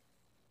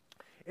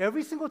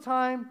 Every single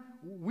time,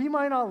 we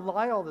might not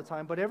lie all the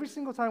time, but every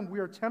single time we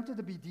are tempted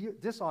to be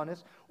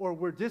dishonest, or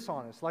we're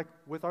dishonest, like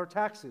with our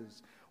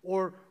taxes,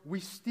 or we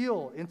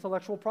steal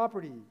intellectual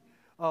property,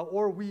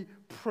 or we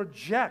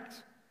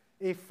project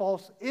a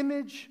false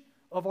image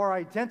of our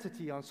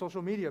identity on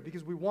social media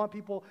because we want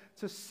people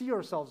to see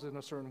ourselves in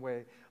a certain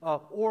way,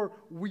 or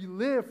we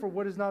live for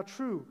what is not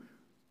true.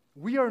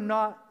 We are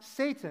not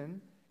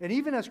Satan, and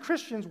even as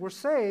Christians, we're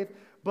saved,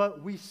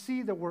 but we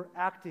see that we're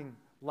acting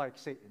like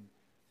Satan.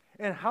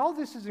 And how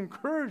this is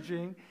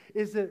encouraging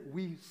is that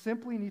we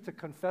simply need to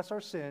confess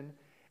our sin,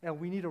 and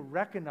we need to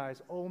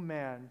recognize, oh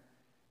man,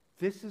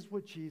 This is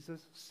what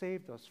Jesus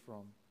saved us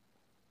from.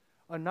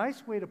 A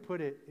nice way to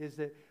put it is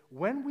that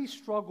when we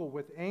struggle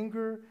with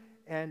anger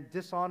and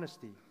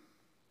dishonesty,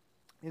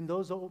 in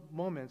those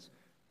moments,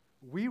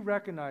 we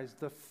recognize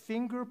the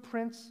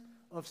fingerprints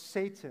of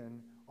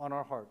Satan on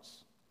our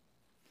hearts.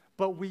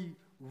 But we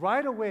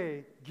right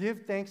away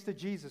give thanks to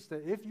Jesus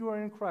that if you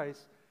are in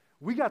Christ,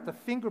 we got the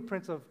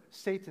fingerprints of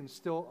Satan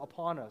still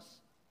upon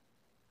us.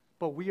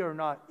 But we are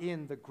not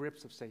in the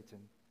grips of Satan.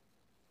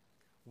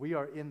 We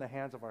are in the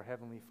hands of our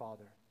Heavenly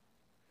Father.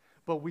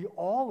 But we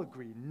all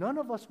agree, none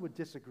of us would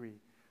disagree,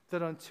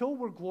 that until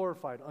we're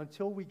glorified,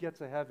 until we get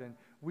to heaven,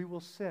 we will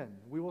sin.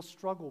 We will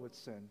struggle with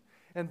sin.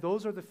 And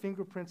those are the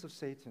fingerprints of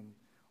Satan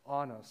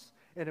on us.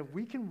 And if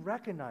we can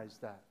recognize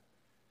that,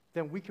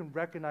 then we can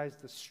recognize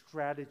the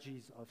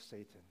strategies of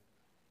Satan.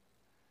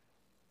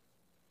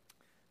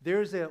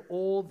 There's an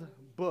old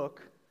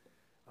book,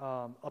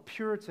 a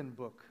Puritan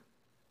book.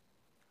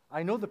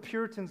 I know the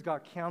Puritans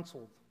got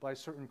canceled by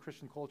certain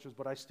Christian cultures,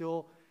 but I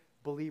still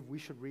believe we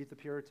should read the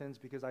Puritans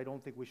because I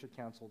don't think we should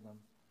cancel them.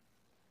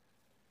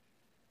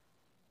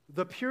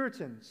 The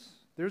Puritans,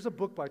 there's a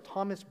book by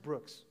Thomas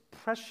Brooks,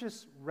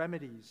 Precious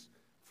Remedies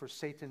for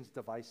Satan's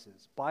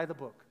Devices. Buy the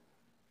book.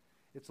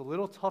 It's a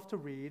little tough to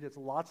read. It's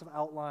lots of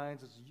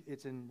outlines.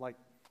 It's in like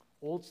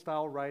old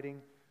style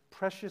writing.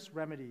 Precious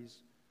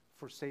Remedies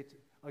for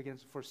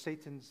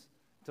Satan's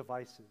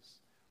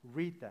Devices.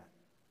 Read that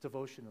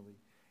devotionally.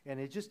 And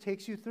it just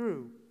takes you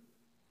through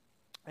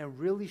and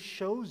really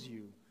shows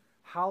you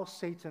how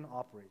Satan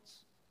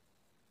operates.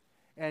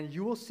 And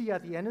you will see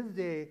at the end of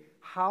the day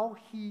how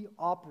he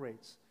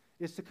operates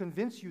is to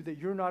convince you that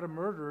you're not a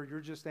murderer,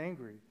 you're just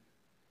angry.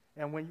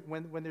 And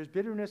when there's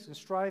bitterness and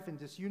strife and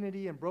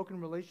disunity and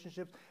broken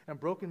relationships and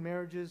broken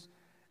marriages,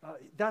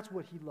 that's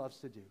what he loves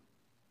to do.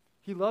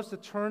 He loves to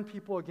turn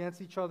people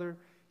against each other.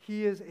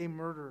 He is a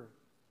murderer.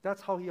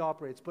 That's how he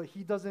operates. But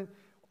he doesn't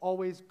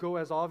always go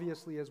as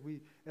obviously as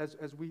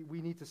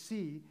we need to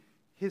see.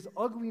 His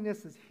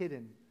ugliness is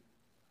hidden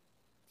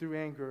through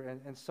anger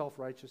and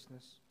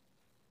self-righteousness.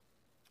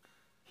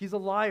 He's a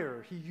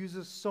liar. He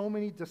uses so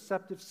many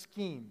deceptive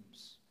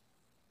schemes.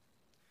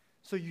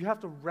 So you have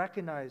to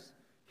recognize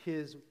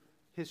his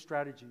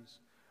strategies.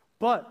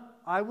 But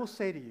I will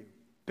say to you,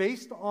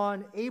 based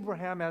on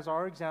Abraham as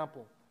our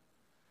example,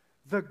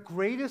 the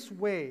greatest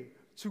way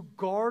to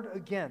guard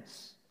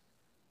against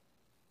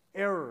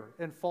error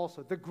and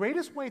falsehood, the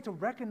greatest way to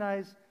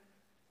recognize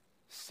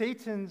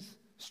Satan's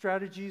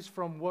strategies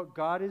from what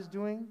God is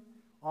doing,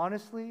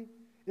 honestly,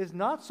 is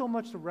not so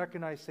much to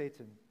recognize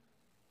Satan,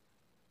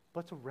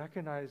 but to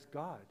recognize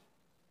God.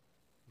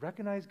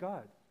 Recognize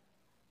God.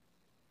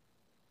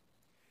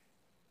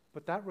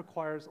 But that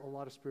requires a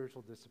lot of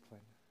spiritual discipline.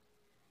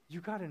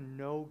 You got to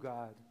know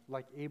God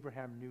like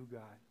Abraham knew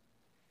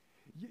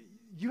God.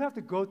 You have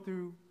to go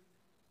through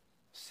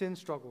sin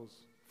struggles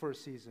for a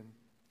season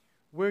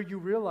where you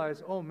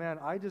realize, oh man,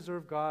 I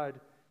deserve God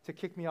to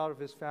kick me out of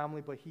his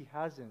family, but he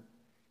hasn't.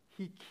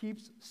 He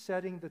keeps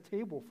setting the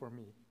table for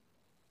me.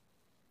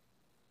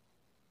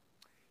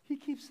 He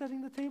keeps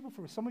setting the table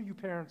for me. Some of you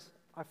parents,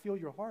 I feel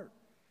your heart.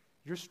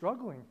 You're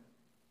struggling.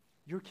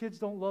 Your kids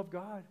don't love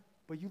God,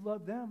 but you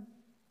love them.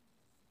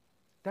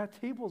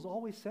 That table is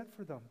always set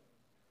for them.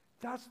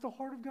 That's the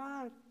heart of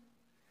God.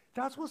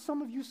 That's what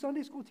some of you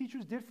Sunday school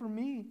teachers did for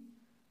me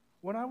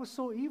when I was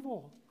so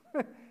evil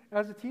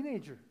as a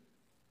teenager.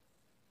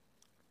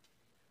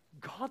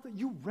 God,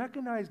 you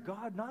recognize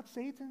God, not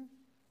Satan.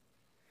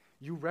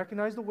 You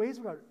recognize the ways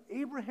of God.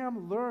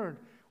 Abraham learned,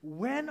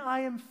 when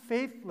I am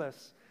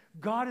faithless,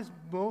 God is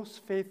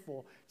most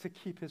faithful to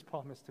keep his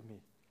promise to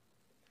me.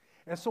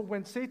 And so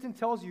when Satan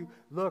tells you,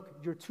 look,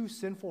 you're too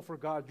sinful for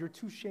God, you're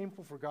too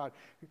shameful for God,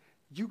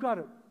 you got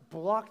to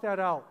block that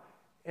out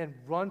and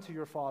run to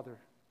your Father.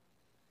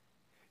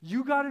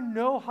 You got to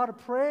know how to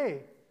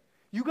pray.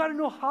 You got to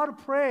know how to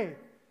pray.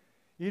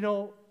 You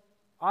know,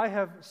 I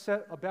have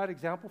set a bad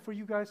example for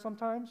you guys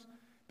sometimes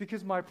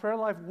because my prayer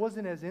life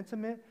wasn't as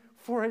intimate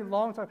for a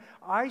long time.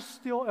 I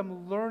still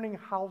am learning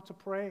how to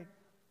pray.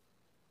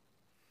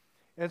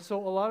 And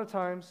so a lot of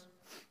times,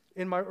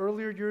 in my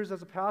earlier years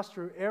as a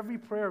pastor, every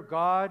prayer,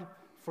 God,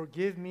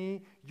 forgive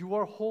me, you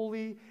are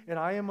holy and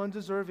I am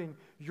undeserving.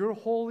 You're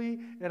holy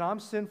and I'm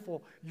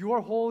sinful. You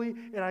are holy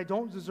and I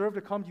don't deserve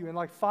to come to you. In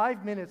like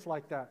 5 minutes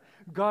like that,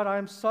 God, I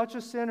am such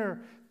a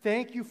sinner.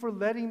 Thank you for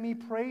letting me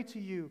pray to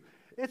you.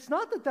 It's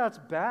not that that's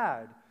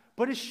bad,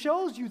 but it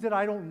shows you that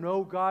I don't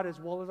know God as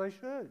well as I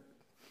should.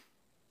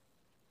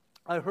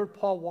 I heard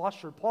Paul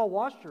Washer,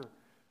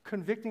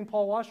 convicting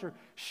Paul Washer,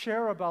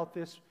 share about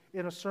this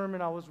in a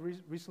sermon I was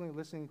recently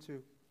listening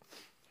to.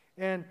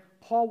 And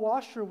Paul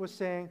Washer was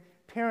saying,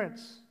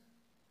 parents,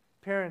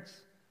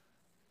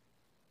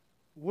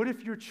 what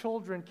if your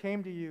children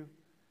came to you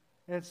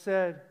and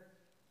said,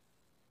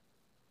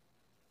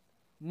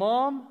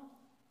 Mom,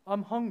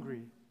 I'm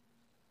hungry,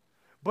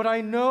 but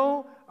I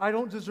know I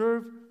don't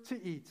deserve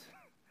to eat.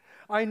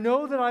 I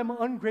know that I'm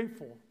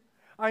ungrateful.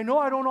 I know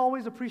I don't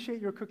always appreciate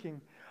your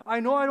cooking. I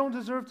know I don't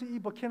deserve to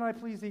eat, but can I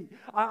please eat?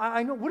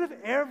 I know. What if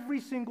every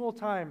single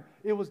time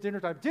it was dinner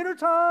time? Dinner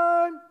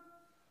time!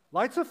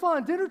 Lights of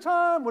fun, dinner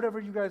time, whatever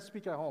you guys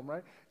speak at home,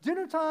 right?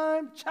 Dinner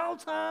time, chow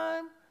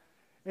time.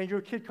 And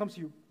your kid comes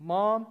to you,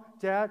 Mom,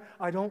 Dad,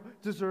 I don't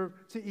deserve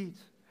to eat.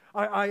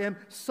 I am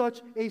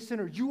such a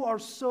sinner. You are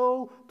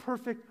so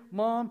perfect,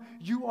 Mom.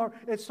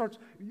 It starts,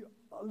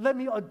 let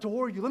me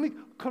adore you. Let me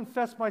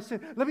confess my sin.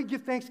 Let me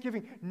give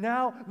thanksgiving.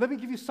 Now, let me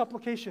give you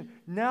supplication.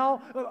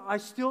 Now, I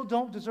still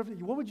don't deserve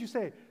it. What would you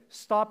say?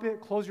 Stop it,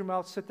 close your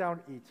mouth, sit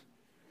down, eat.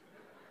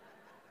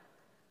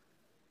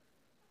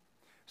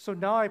 So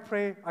now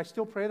I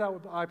still pray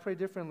that, I pray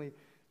differently.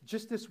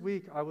 Just this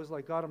week, I was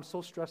like, God, I'm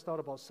so stressed out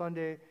about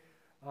Sunday.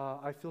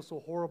 I feel so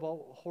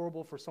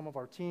horrible for some of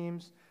our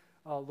teams.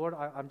 Lord,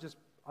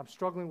 I'm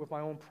struggling with my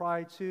own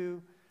pride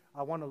too.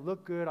 I want to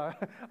look good.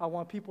 I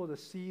want people to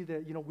see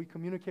that, we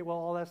communicate well,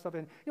 all that stuff.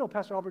 And,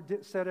 Pastor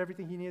Albert said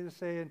everything he needed to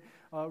say and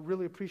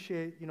really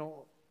appreciate,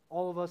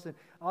 all of us. And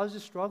I was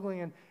just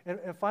struggling.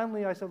 And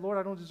finally I said, Lord,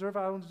 I don't deserve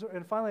it.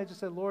 And finally I just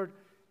said, Lord,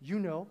 you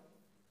know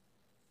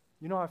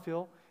how I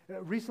feel.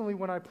 Recently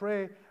when I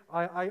pray,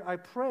 I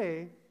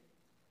pray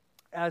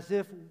as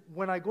if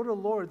when I go to the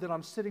Lord that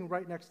I'm sitting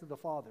right next to the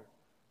Father.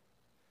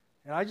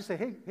 And I just say,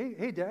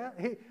 hey, Dad,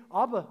 hey,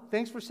 Abba,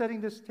 thanks for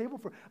setting this table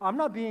for. I'm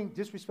not being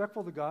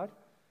disrespectful to God.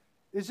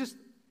 It's just,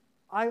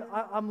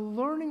 I'm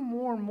learning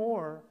more and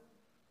more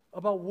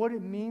about what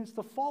it means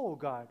to follow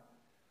God.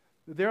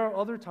 There are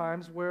other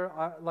times where,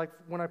 like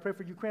when I pray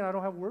for Ukraine, I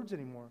don't have words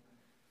anymore.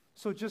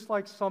 So just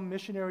like some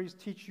missionaries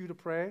teach you to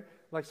pray,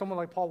 like someone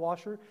like Paul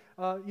Washer,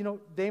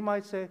 they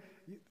might say,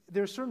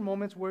 there are certain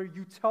moments where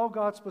you tell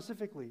God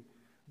specifically,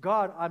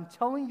 God, I'm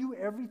telling you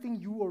everything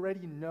you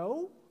already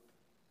know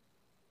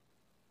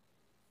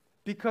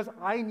because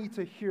I need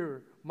to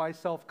hear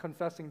myself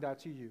confessing that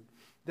to you,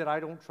 that I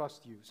don't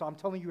trust you. So I'm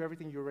telling you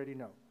everything you already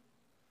know.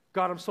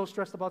 God, I'm so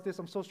stressed about this.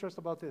 I'm so stressed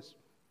about this.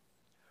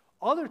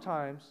 Other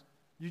times,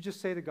 you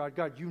just say to God,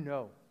 God, you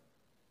know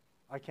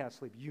I can't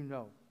sleep. You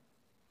know.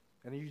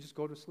 And then you just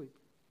go to sleep.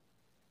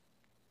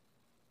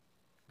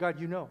 God,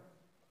 you know.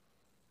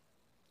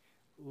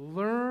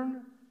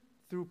 Learn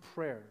through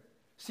prayer.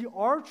 See,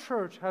 our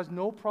church has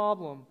no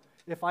problem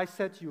if I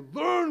said to you,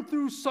 learn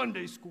through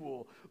Sunday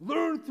school,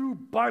 learn through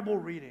Bible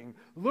reading,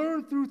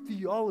 learn through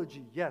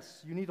theology.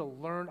 Yes, you need to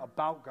learn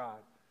about God.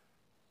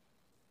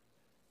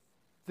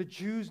 The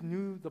Jews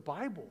knew the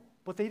Bible,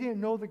 but they didn't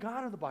know the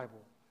God of the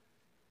Bible.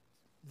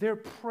 Their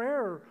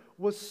prayer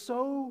was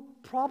so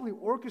probably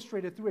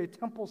orchestrated through a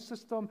temple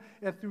system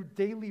and through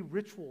daily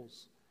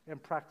rituals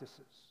and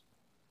practices.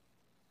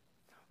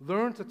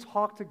 Learn to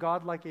talk to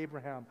God like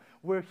Abraham,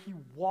 where he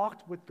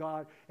walked with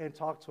God and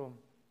talked to him.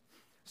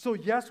 So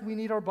yes, we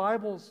need our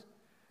Bibles.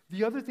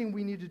 The other thing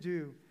we need to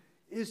do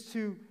is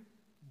to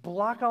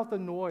block out the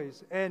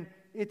noise, and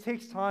it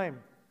takes time.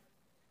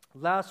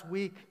 Last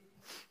week,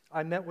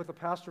 I met with a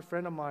pastor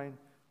friend of mine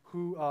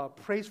who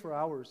prays for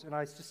hours, and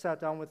I just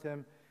sat down with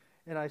him,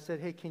 and I said,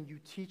 hey, can you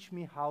teach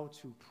me how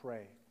to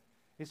pray?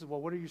 He said,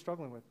 well, what are you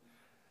struggling with?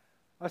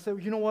 I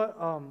said, you know what?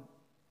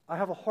 I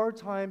have a hard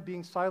time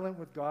being silent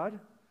with God.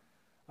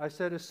 I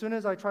said, as soon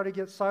as I try to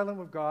get silent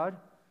with God,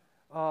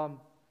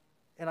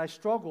 and I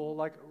struggle,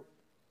 like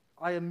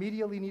I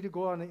immediately need to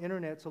go on the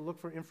internet to look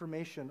for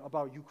information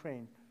about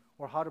Ukraine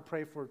or how to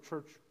pray for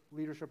church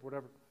leadership,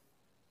 whatever.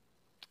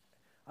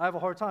 I have a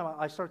hard time.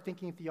 I start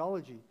thinking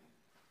theology.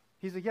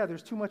 He's like, yeah,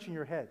 there's too much in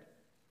your head.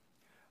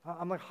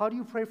 I'm like, how do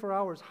you pray for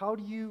hours? How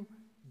do you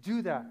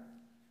do that?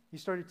 He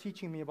started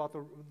teaching me about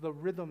the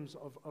rhythms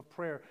of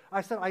prayer. I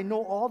said, I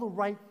know all the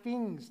right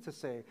things to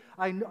say.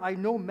 I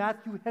know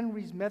Matthew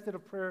Henry's Method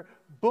of Prayer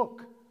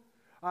book.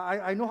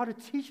 I know how to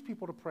teach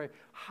people to pray.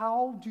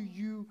 How do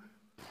you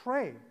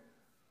pray?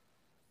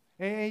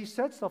 And he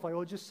said stuff like,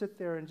 oh, just sit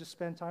there and just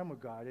spend time with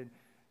God. And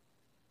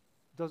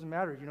it doesn't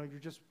matter. You're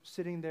just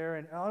sitting there.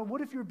 And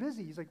what if you're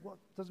busy? He's like, well,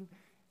 doesn't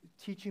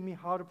teaching me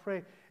how to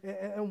pray.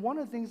 And one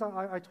of the things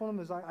I told him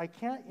is I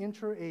can't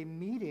enter a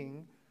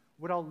meeting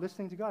without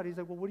listening to God. He's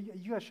like, well,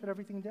 you guys shut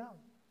everything down.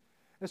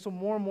 And so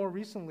more and more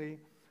recently,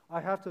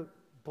 I have to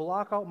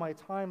block out my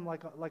time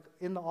like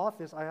in the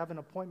office, I have an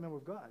appointment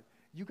with God.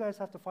 You guys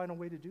have to find a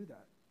way to do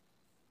that.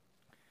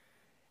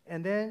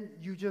 And then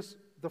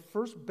the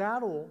first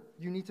battle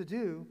you need to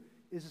do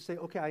is to say,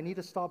 okay, I need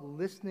to stop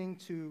listening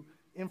to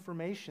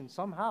information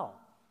somehow.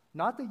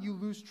 Not that you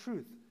lose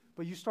truth,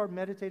 but you start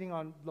meditating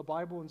on the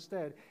Bible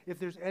instead. If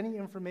there's any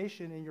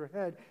information in your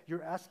head,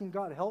 you're asking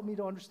God, help me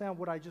to understand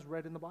what I just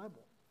read in the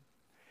Bible.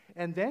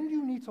 And then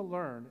you need to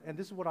learn, and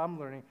this is what I'm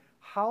learning,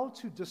 how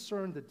to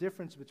discern the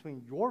difference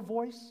between your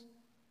voice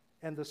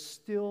and the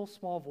still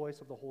small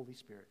voice of the Holy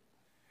Spirit.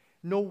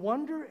 No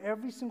wonder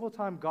every single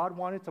time God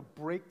wanted to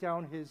break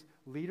down his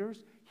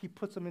leaders, he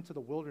puts them into the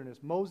wilderness.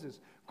 Moses,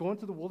 go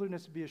into the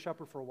wilderness to be a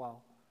shepherd for a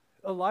while.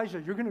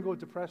 Elijah, you're going to go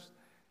depressed.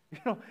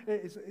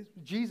 It's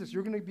Jesus,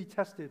 you're going to be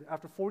tested.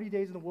 After 40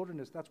 days in the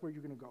wilderness, that's where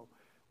you're going to go.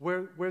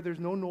 Where there's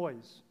no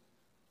noise,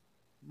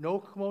 no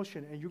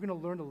commotion, and you're going to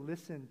learn to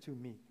listen to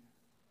me.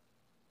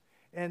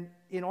 And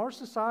in our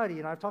society,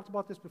 and I've talked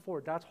about this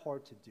before, that's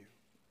hard to do.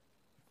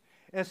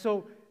 And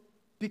so,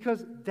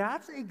 because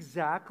that's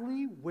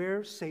exactly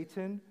where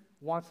Satan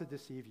wants to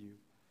deceive you.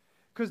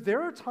 Because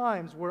there are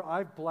times where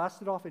I've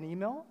blasted off an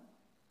email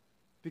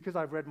because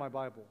I've read my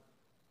Bible.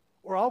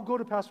 Or I'll go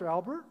to Pastor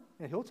Albert,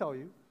 and he'll tell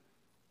you.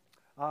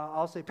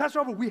 I'll say, Pastor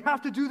Albert, we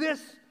have to do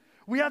this.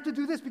 We have to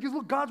do this because,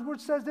 look, God's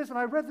Word says this, and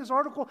I read this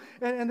article,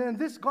 and then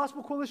this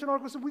Gospel Coalition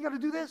article said, we got to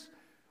do this.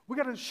 We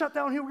got to shut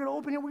down here. We're going to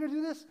open here. We're going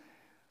to do this.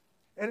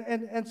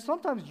 And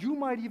sometimes you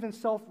might even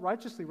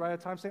self-righteously, right,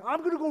 at times say, I'm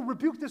going to go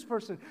rebuke this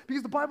person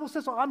because the Bible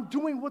says so. I'm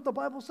doing what the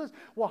Bible says.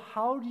 Well,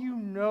 how do you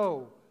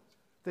know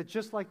that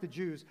just like the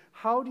Jews,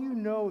 how do you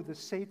know that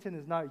Satan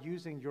is not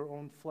using your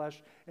own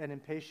flesh and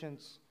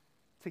impatience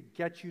to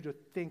get you to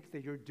think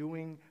that you're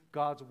doing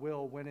God's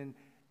will when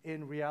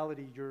in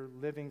reality you're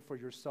living for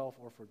yourself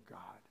or for God?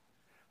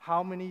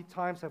 How many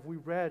times have we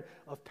read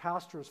of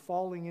pastors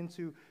falling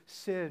into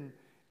sin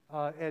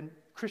and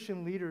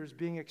Christian leaders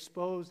being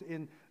exposed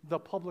in the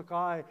public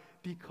eye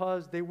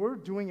because they were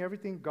doing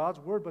everything God's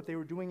word, but they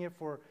were doing it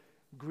for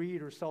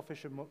greed or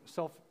selfish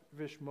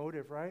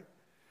motive, right?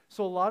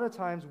 So a lot of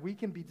times we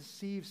can be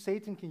deceived.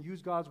 Satan can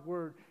use God's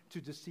word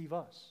to deceive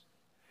us.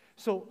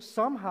 So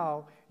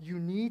somehow you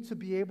need to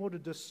be able to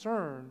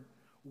discern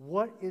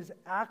what is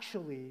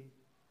actually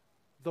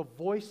the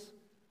voice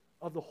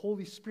of the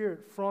Holy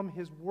Spirit from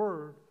His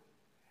word.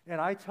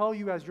 And I tell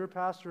you as your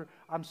pastor,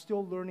 I'm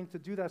still learning to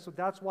do that. So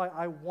that's why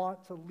I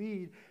want to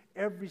lead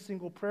every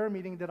single prayer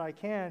meeting that I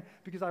can,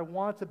 because I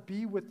want to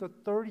be with the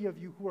 30 of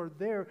you who are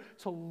there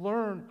to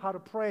learn how to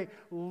pray,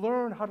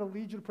 learn how to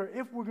lead you to prayer.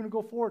 If we're going to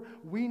go forward,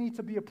 we need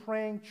to be a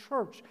praying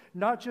church,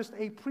 not just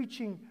a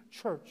preaching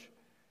church.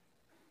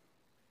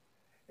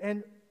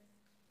 And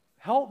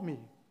help me,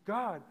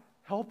 God,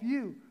 help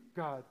you,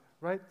 God,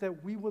 right?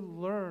 That we would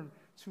learn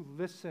to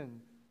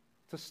listen,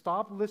 to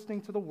stop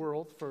listening to the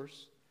world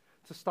first,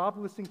 to stop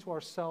listening to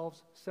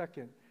ourselves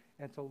second,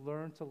 and to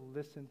learn to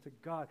listen to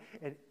God.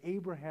 And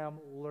Abraham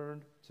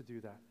learned to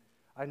do that.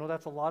 I know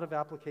that's a lot of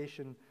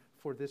application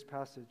for this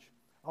passage.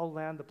 I'll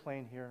land the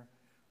plane here.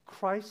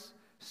 Christ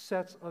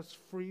sets us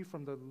free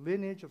from the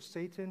lineage of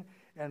Satan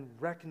and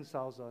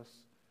reconciles us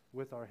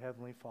with our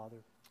Heavenly Father.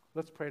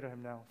 Let's pray to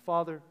Him now.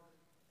 Father,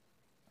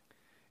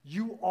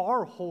 You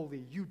are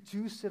holy. You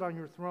do sit on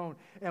your throne,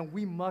 and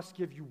we must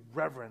give You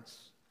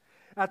reverence.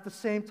 At the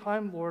same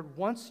time, Lord,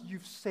 once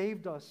You've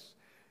saved us,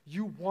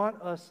 You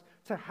want us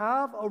to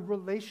have a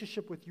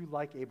relationship with You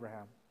like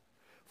Abraham.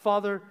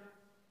 Father,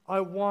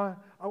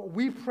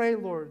 we pray,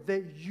 Lord,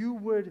 that You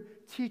would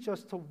teach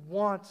us to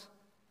want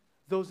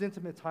those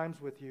intimate times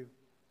with You.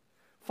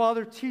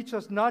 Father, teach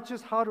us not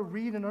just how to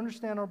read and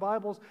understand our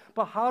Bibles,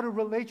 but how to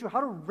relate to You,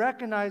 how to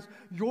recognize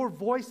Your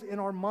voice in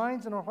our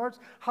minds and our hearts,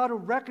 how to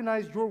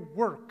recognize Your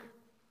work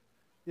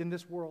in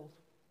this world.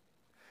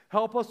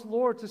 Help us,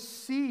 Lord, to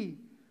see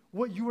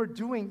what You are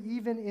doing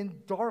even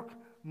in dark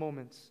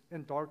moments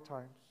and dark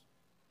times.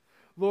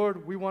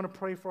 Lord, we want to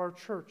pray for our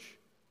church.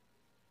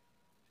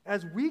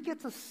 As we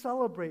get to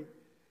celebrate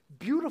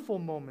beautiful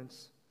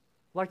moments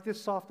like this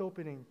soft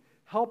opening,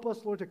 help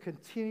us, Lord, to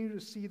continue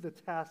to see the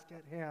task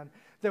at hand,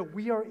 that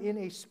we are in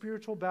a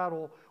spiritual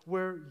battle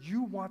where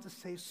You want to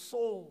save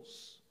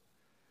souls.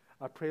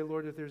 I pray,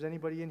 Lord, if there's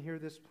anybody in here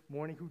this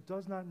morning who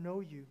does not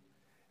know You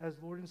as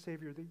Lord and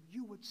Savior, that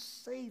You would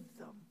save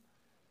them.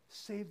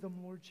 Save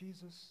them, Lord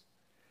Jesus.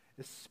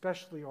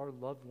 Especially our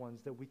loved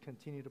ones that we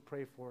continue to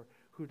pray for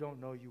who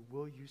don't know You.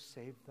 Will You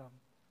save them?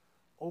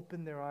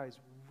 Open their eyes,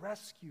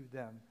 rescue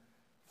them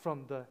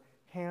from the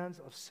hands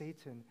of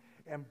Satan,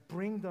 and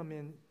bring them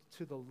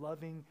into the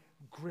loving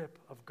grip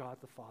of God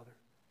the Father.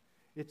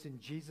 It's in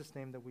Jesus'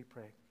 name that we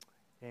pray.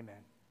 Amen.